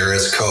tenure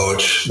as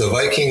coach, the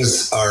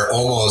Vikings are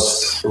almost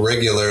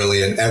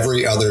regularly an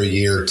every other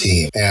year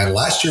team. And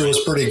last year was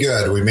pretty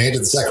good. We made it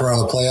the second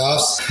round of the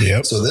playoffs.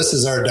 Yep. So this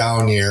is our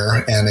down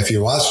year. And if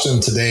you watched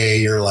them today,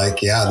 you're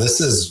like, yeah, this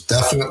is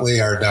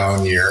definitely our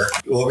down year.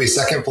 We'll be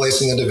second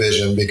place in the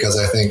division because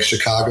I think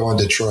Chicago and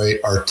Detroit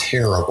are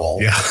terrible.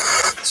 Yeah.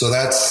 So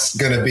that's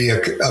going to be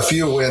a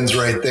few wins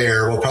right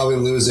there. We'll probably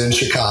lose in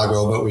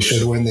Chicago, but we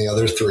should win the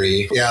other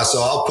 3. Yeah,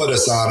 so I'll put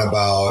us on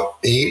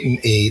about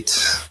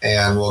 8-8,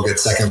 and we'll get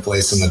second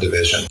place in the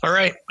division. All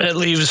right. That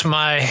leaves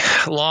my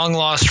long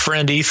lost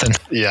friend, Ethan.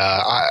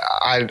 Yeah,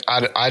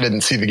 I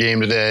didn't see the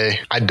game today.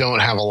 I don't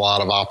have a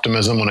lot of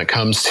optimism when it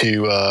comes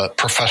to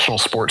professional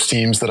sports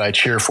teams that I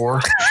cheer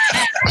for,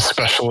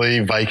 especially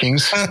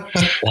Vikings.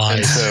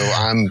 And so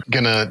I'm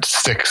going to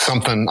stick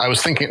something. I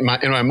was thinking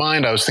in my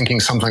mind, I was thinking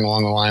something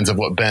along the lines of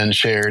what Ben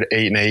shared,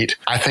 8-8.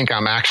 I think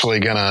I'm actually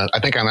gonna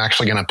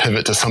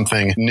pivot to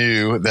something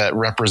new that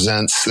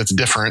represents, it's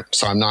different.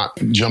 So I'm not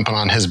jumping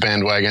on his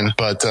bandwagon,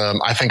 but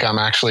I think I'm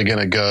actually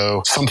gonna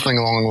go something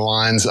along the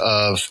lines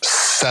of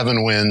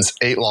 7 wins,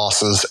 8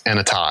 losses, and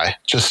a tie,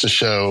 just to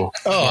show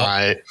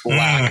my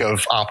lack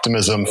of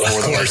optimism for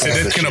the course,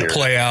 it's going to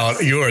play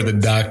out. You are the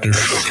doctor.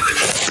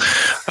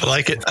 I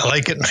like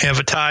it. Have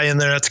a tie in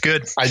there. That's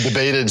good. I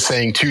debated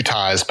saying 2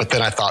 ties, but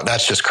then I thought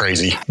that's just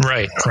crazy.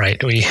 Right.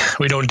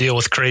 We don't deal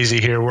with crazy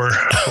here. We're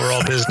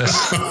all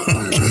business.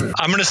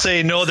 I'm going to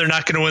say no. They're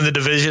not going to win the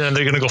division, and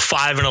they're going to go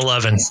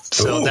 5-11.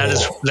 So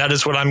that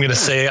is what I'm going to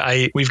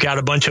say. We've got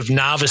a bunch of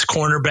novice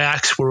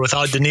cornerbacks. We're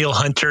without Danielle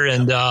Hunter,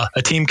 and a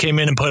team came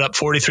in and put up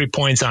 43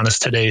 points on us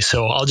today.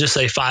 So I'll just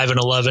say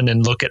 5-11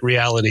 and look at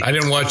reality. I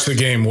didn't watch the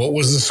game. What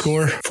was the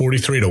score?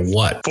 43 to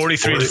what?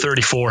 43 to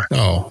 34.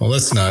 Oh, well,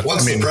 that's not.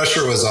 What's the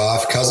pressure was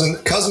off.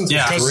 Cousins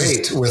was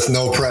great with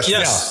no pressure.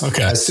 Yes. Yeah,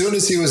 okay. As soon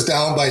as he was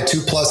down by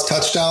 2+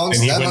 touchdowns,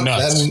 And he went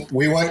nuts. then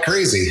we went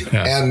crazy.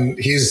 Yeah. And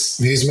he's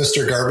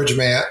Mr.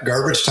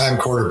 Garbage time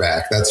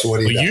quarterback. That's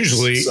what he does.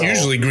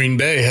 Usually Green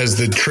Bay has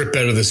the trip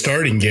out of the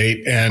starting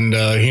gate, and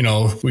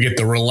we get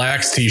the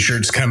relaxed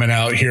T-shirts coming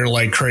out here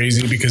like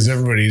crazy because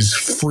everybody's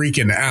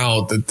freaking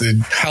out that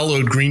the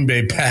hallowed Green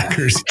Bay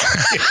Packers.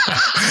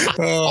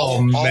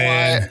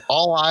 Man!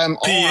 All I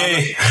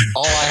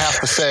have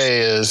to say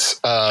is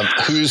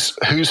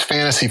whose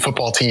fantasy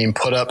football team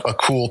put up a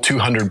cool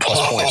 200+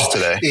 points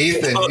today?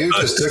 Ethan, you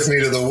just took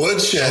me to the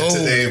woodshed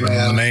today,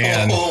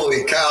 man.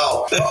 Holy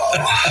cow!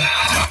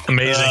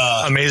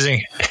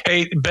 Amazing.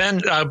 Hey,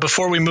 Ben,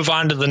 before we move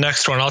on to the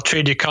next one, I'll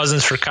trade you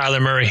Cousins for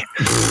Kyler Murray.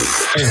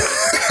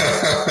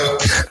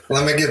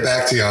 Let me get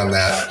back to you on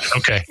that.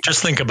 Okay,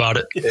 just think about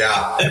it.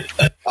 Yeah,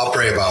 I'll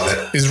pray about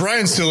it. Is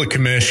Ryan still a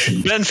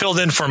commish? Ben filled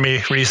in for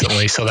me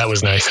recently, so that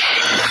was nice.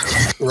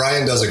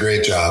 Ryan does a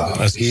great job.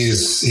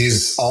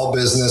 He's all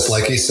business,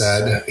 like he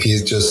said. He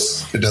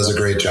does a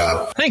great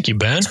job. Thank you,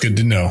 Ben. It's good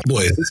to know.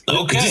 Boy, is this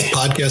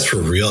podcast for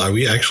real? Are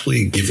we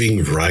actually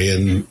giving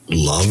Ryan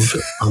love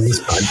on this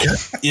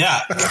podcast?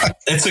 Yeah,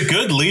 it's a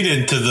good lead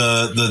into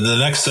the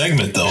next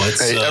segment, though. It's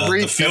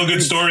the feel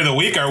good story of the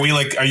week. Are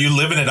you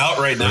living it out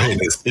right now? Right.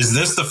 Is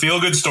this the feel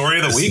good story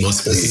of the week?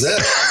 This is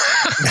it.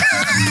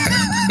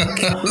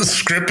 The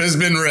script has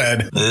been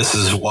read. This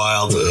is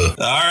wild. All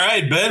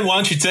right, Ben, why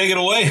don't you take it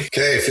away?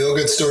 Okay, feel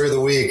good story of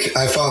the week.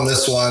 I found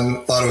this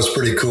one, thought it was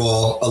pretty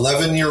cool.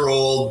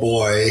 11-year-old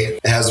boy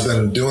has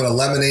been doing a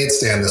lemonade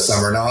stand this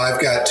summer. Now,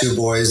 I've got 2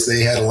 boys.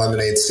 They had a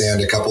lemonade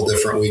stand a couple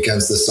different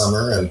weekends this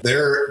summer, and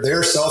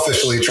they're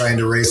selfishly trying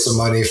to raise some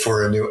money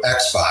for a new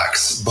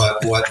Xbox.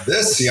 But what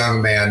this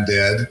young man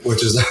did,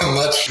 which is a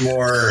much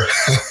more,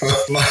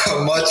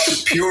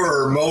 much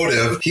purer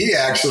motive, he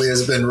actually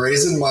has been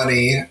raising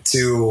money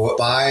to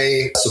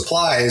buy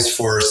supplies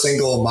for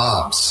single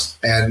moms.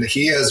 And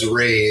he has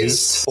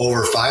raised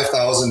over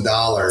 $5,000.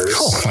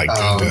 Oh my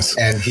goodness.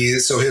 And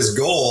his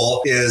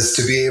goal is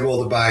to be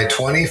able to buy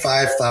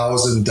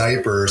 25,000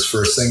 diapers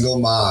for single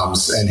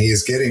moms. And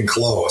he's getting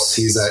close.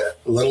 He's at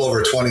a little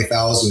over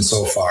 20,000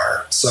 so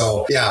far.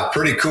 So yeah,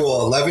 pretty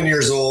cool. 11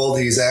 years old.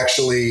 He's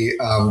actually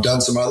done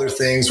some other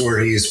things where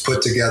he's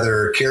put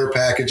together care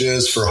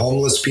packages for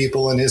homeless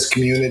people in his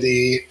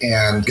community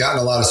and gotten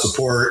a lot of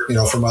support,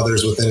 from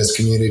others within his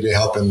community to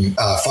help him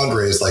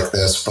fundraise like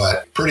this.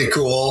 But pretty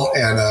cool.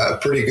 And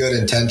pretty good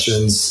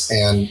intentions,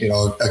 and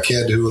a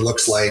kid who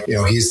looks like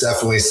he's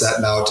definitely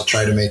setting out to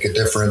try to make a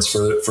difference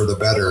for the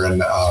better,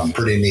 and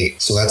pretty neat.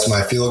 So that's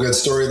my feel good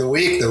story of the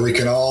week, that we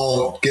can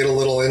all get a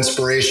little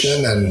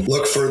inspiration and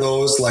look for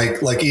those,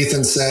 like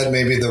Ethan said,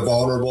 maybe the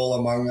vulnerable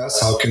among us.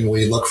 How can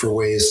we look for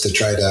ways to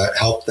try to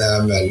help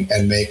them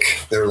and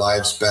make their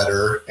lives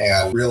better,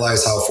 and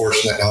realize how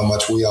fortunate and how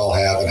much we all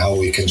have, and how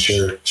we can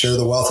share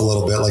the wealth a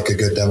little bit, like a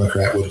good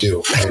Democrat would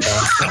do. Right,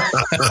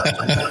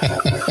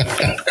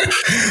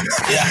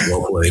 Yeah.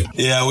 Well played.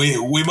 Yeah,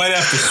 we might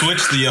have to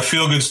switch the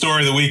feel good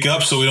story of the week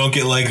up so we don't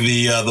get like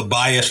the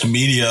biased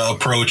media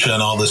approach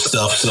on all this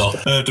stuff. So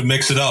I have to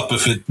mix it up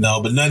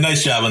but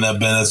nice job on that,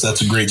 Ben.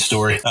 That's a great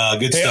story.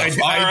 Good stuff.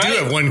 I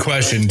do have one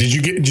question. Did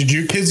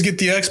your kids get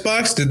the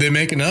Xbox? Did they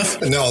make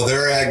enough? No,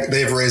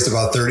 they've raised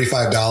about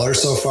 $35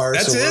 so far.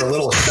 That's We're a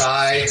little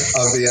shy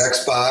of the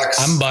Xbox.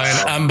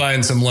 I'm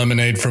buying some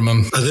lemonade from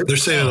them. They're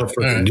saving up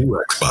for the new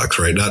Xbox,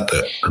 right? Not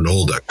an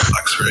old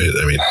Xbox, right?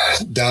 I mean,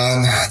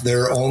 Don,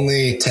 they're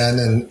only 10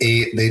 and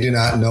 8. They do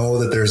not know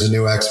that there's a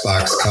new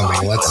Xbox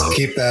coming. Let's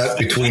keep that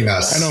between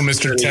us. I know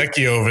Mr.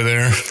 Techie over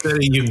there.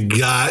 you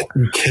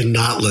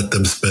cannot let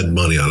them spend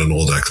money on an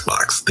old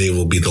Xbox. They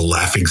will be the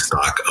laughing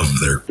stock of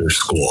their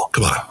school.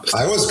 Come on.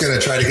 I was going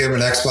to try to give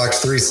them an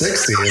Xbox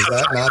 360. Is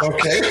that not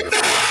okay?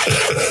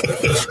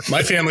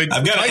 My family,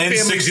 I've got an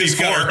N64. Just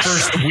got our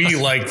first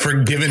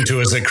Wii given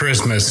to us at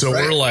Christmas. So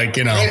we're like,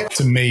 it's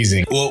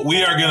amazing. Well,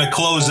 we are going to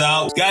close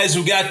out. Guys,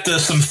 we got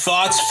some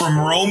thoughts from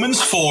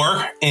Romans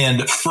 4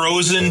 and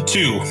Frozen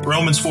 2.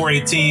 Romans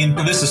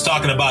 4:18. This is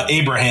talking about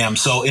Abraham.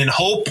 So in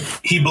hope,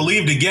 he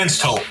believed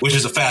against hope, which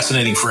is a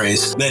fascinating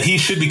phrase, that he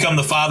should become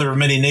the father of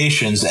many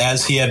nations.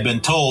 As he had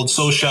been told,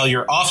 so shall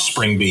your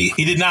offspring be.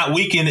 He did not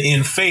weaken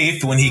in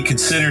faith when he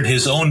considered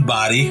his own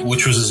body,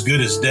 which was as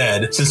good as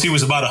dead, since he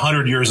was about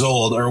 100 years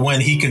old, or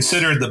when he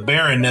considered the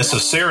barrenness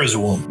of Sarah's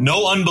womb.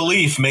 No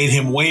unbelief made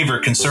him waver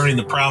concerning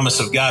the promise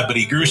of God, but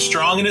he grew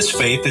strong in his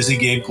faith as he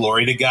gave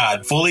glory to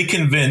God, fully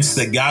convinced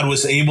that God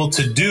was able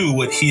to do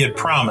what he had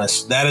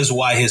promised. That is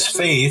why his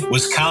faith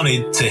was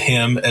counted to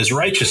him as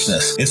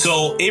righteousness. And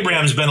so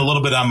Abraham's been a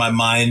little bit on my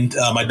mind.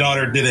 My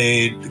daughter did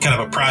a kind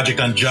of a project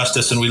on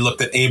justice, and we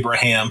looked at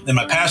Abraham. And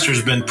my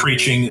pastor's been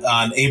preaching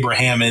on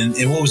Abraham. And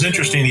what was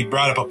interesting, he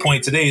brought up a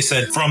point today. He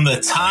said, from the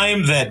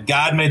time that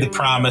God made the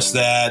promise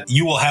that that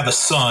you will have a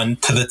son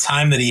to the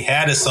time that he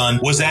had a son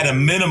was at a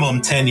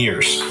minimum 10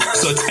 years.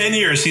 So 10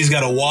 years he's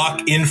got to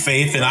walk in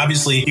faith. And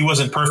obviously he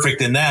wasn't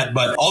perfect in that.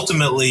 But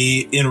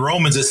ultimately in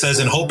Romans, it says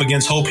in hope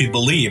against hope, he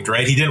believed,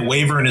 right? He didn't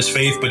waver in his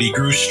faith, but he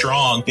grew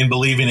strong in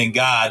believing in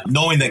God,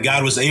 knowing that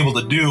God was able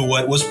to do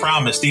what was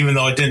promised, even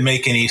though it didn't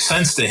make any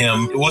sense to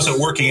him. It wasn't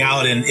working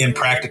out in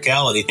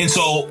practicality. And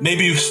so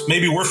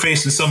maybe we're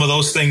facing some of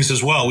those things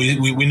as well.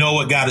 We know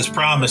what God has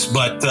promised,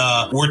 but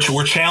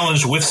we're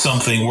challenged with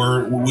something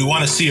where we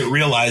want to see it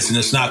realized and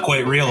it's not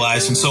quite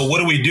realized. And so what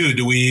do we do?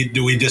 Do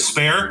we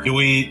despair? Do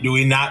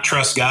we not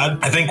trust God?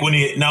 I think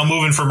now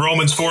moving from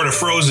Romans 4 to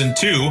Frozen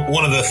 2,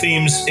 one of the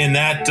themes in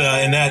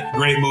that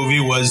great movie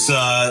was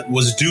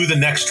do the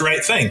next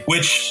right thing,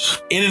 which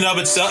in and of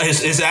itself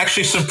is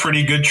actually some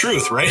pretty good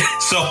truth, right?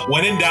 So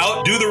when in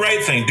doubt, do the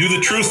right thing, do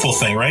the truthful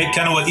thing, right?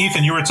 Kind of what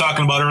Ethan, you were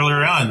talking about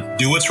earlier on.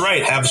 Do what's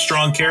right, have a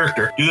strong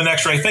character, do the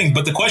next right thing.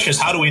 But the question is,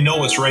 how do we know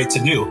what's right to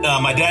do?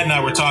 My dad and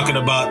I were talking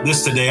about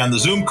this today on the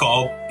Zoom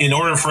call. In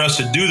order for us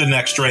to do the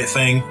next right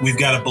thing, we've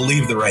got to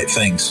believe the right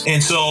things.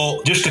 And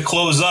so just to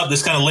close up,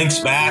 this kind of links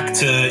back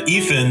to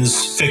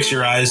Ethan's Fix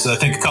Your Eyes, I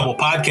think a couple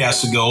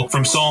podcasts ago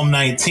from Psalm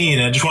 19.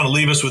 And I just want to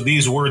leave us with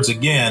these words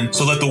again.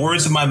 So let the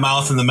words of my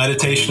mouth and the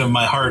meditation of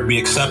my heart be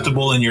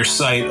acceptable in your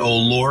sight, O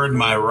Lord,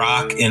 my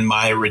rock and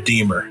my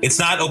redeemer. It's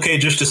not okay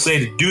just to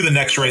say to do the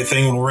next right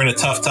thing when we're in a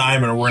tough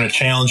time or we're in a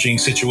challenging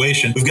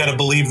situation. We've got to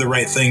believe the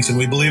right things. And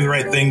we believe the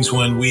right things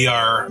when we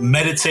are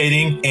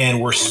meditating and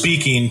we're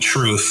speaking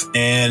truth.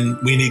 And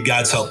we need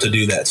God's help to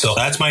do that. So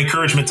that's my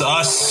encouragement to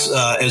us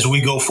as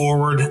we go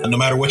forward. No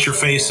matter what you're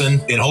facing,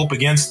 in hope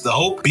against the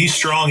hope, be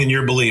strong in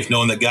your belief,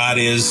 knowing that God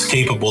is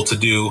capable to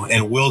do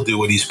and will do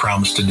what he's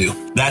promised to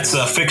do. That's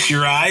Fix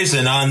Your Eyes.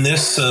 And on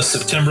this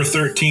September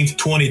 13th,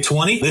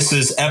 2020, this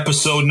is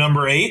episode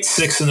number 8,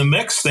 6 in the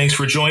Mix. Thanks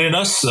for joining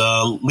us.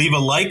 Leave a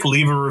like,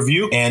 leave a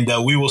review, and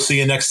we will see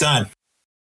you next time.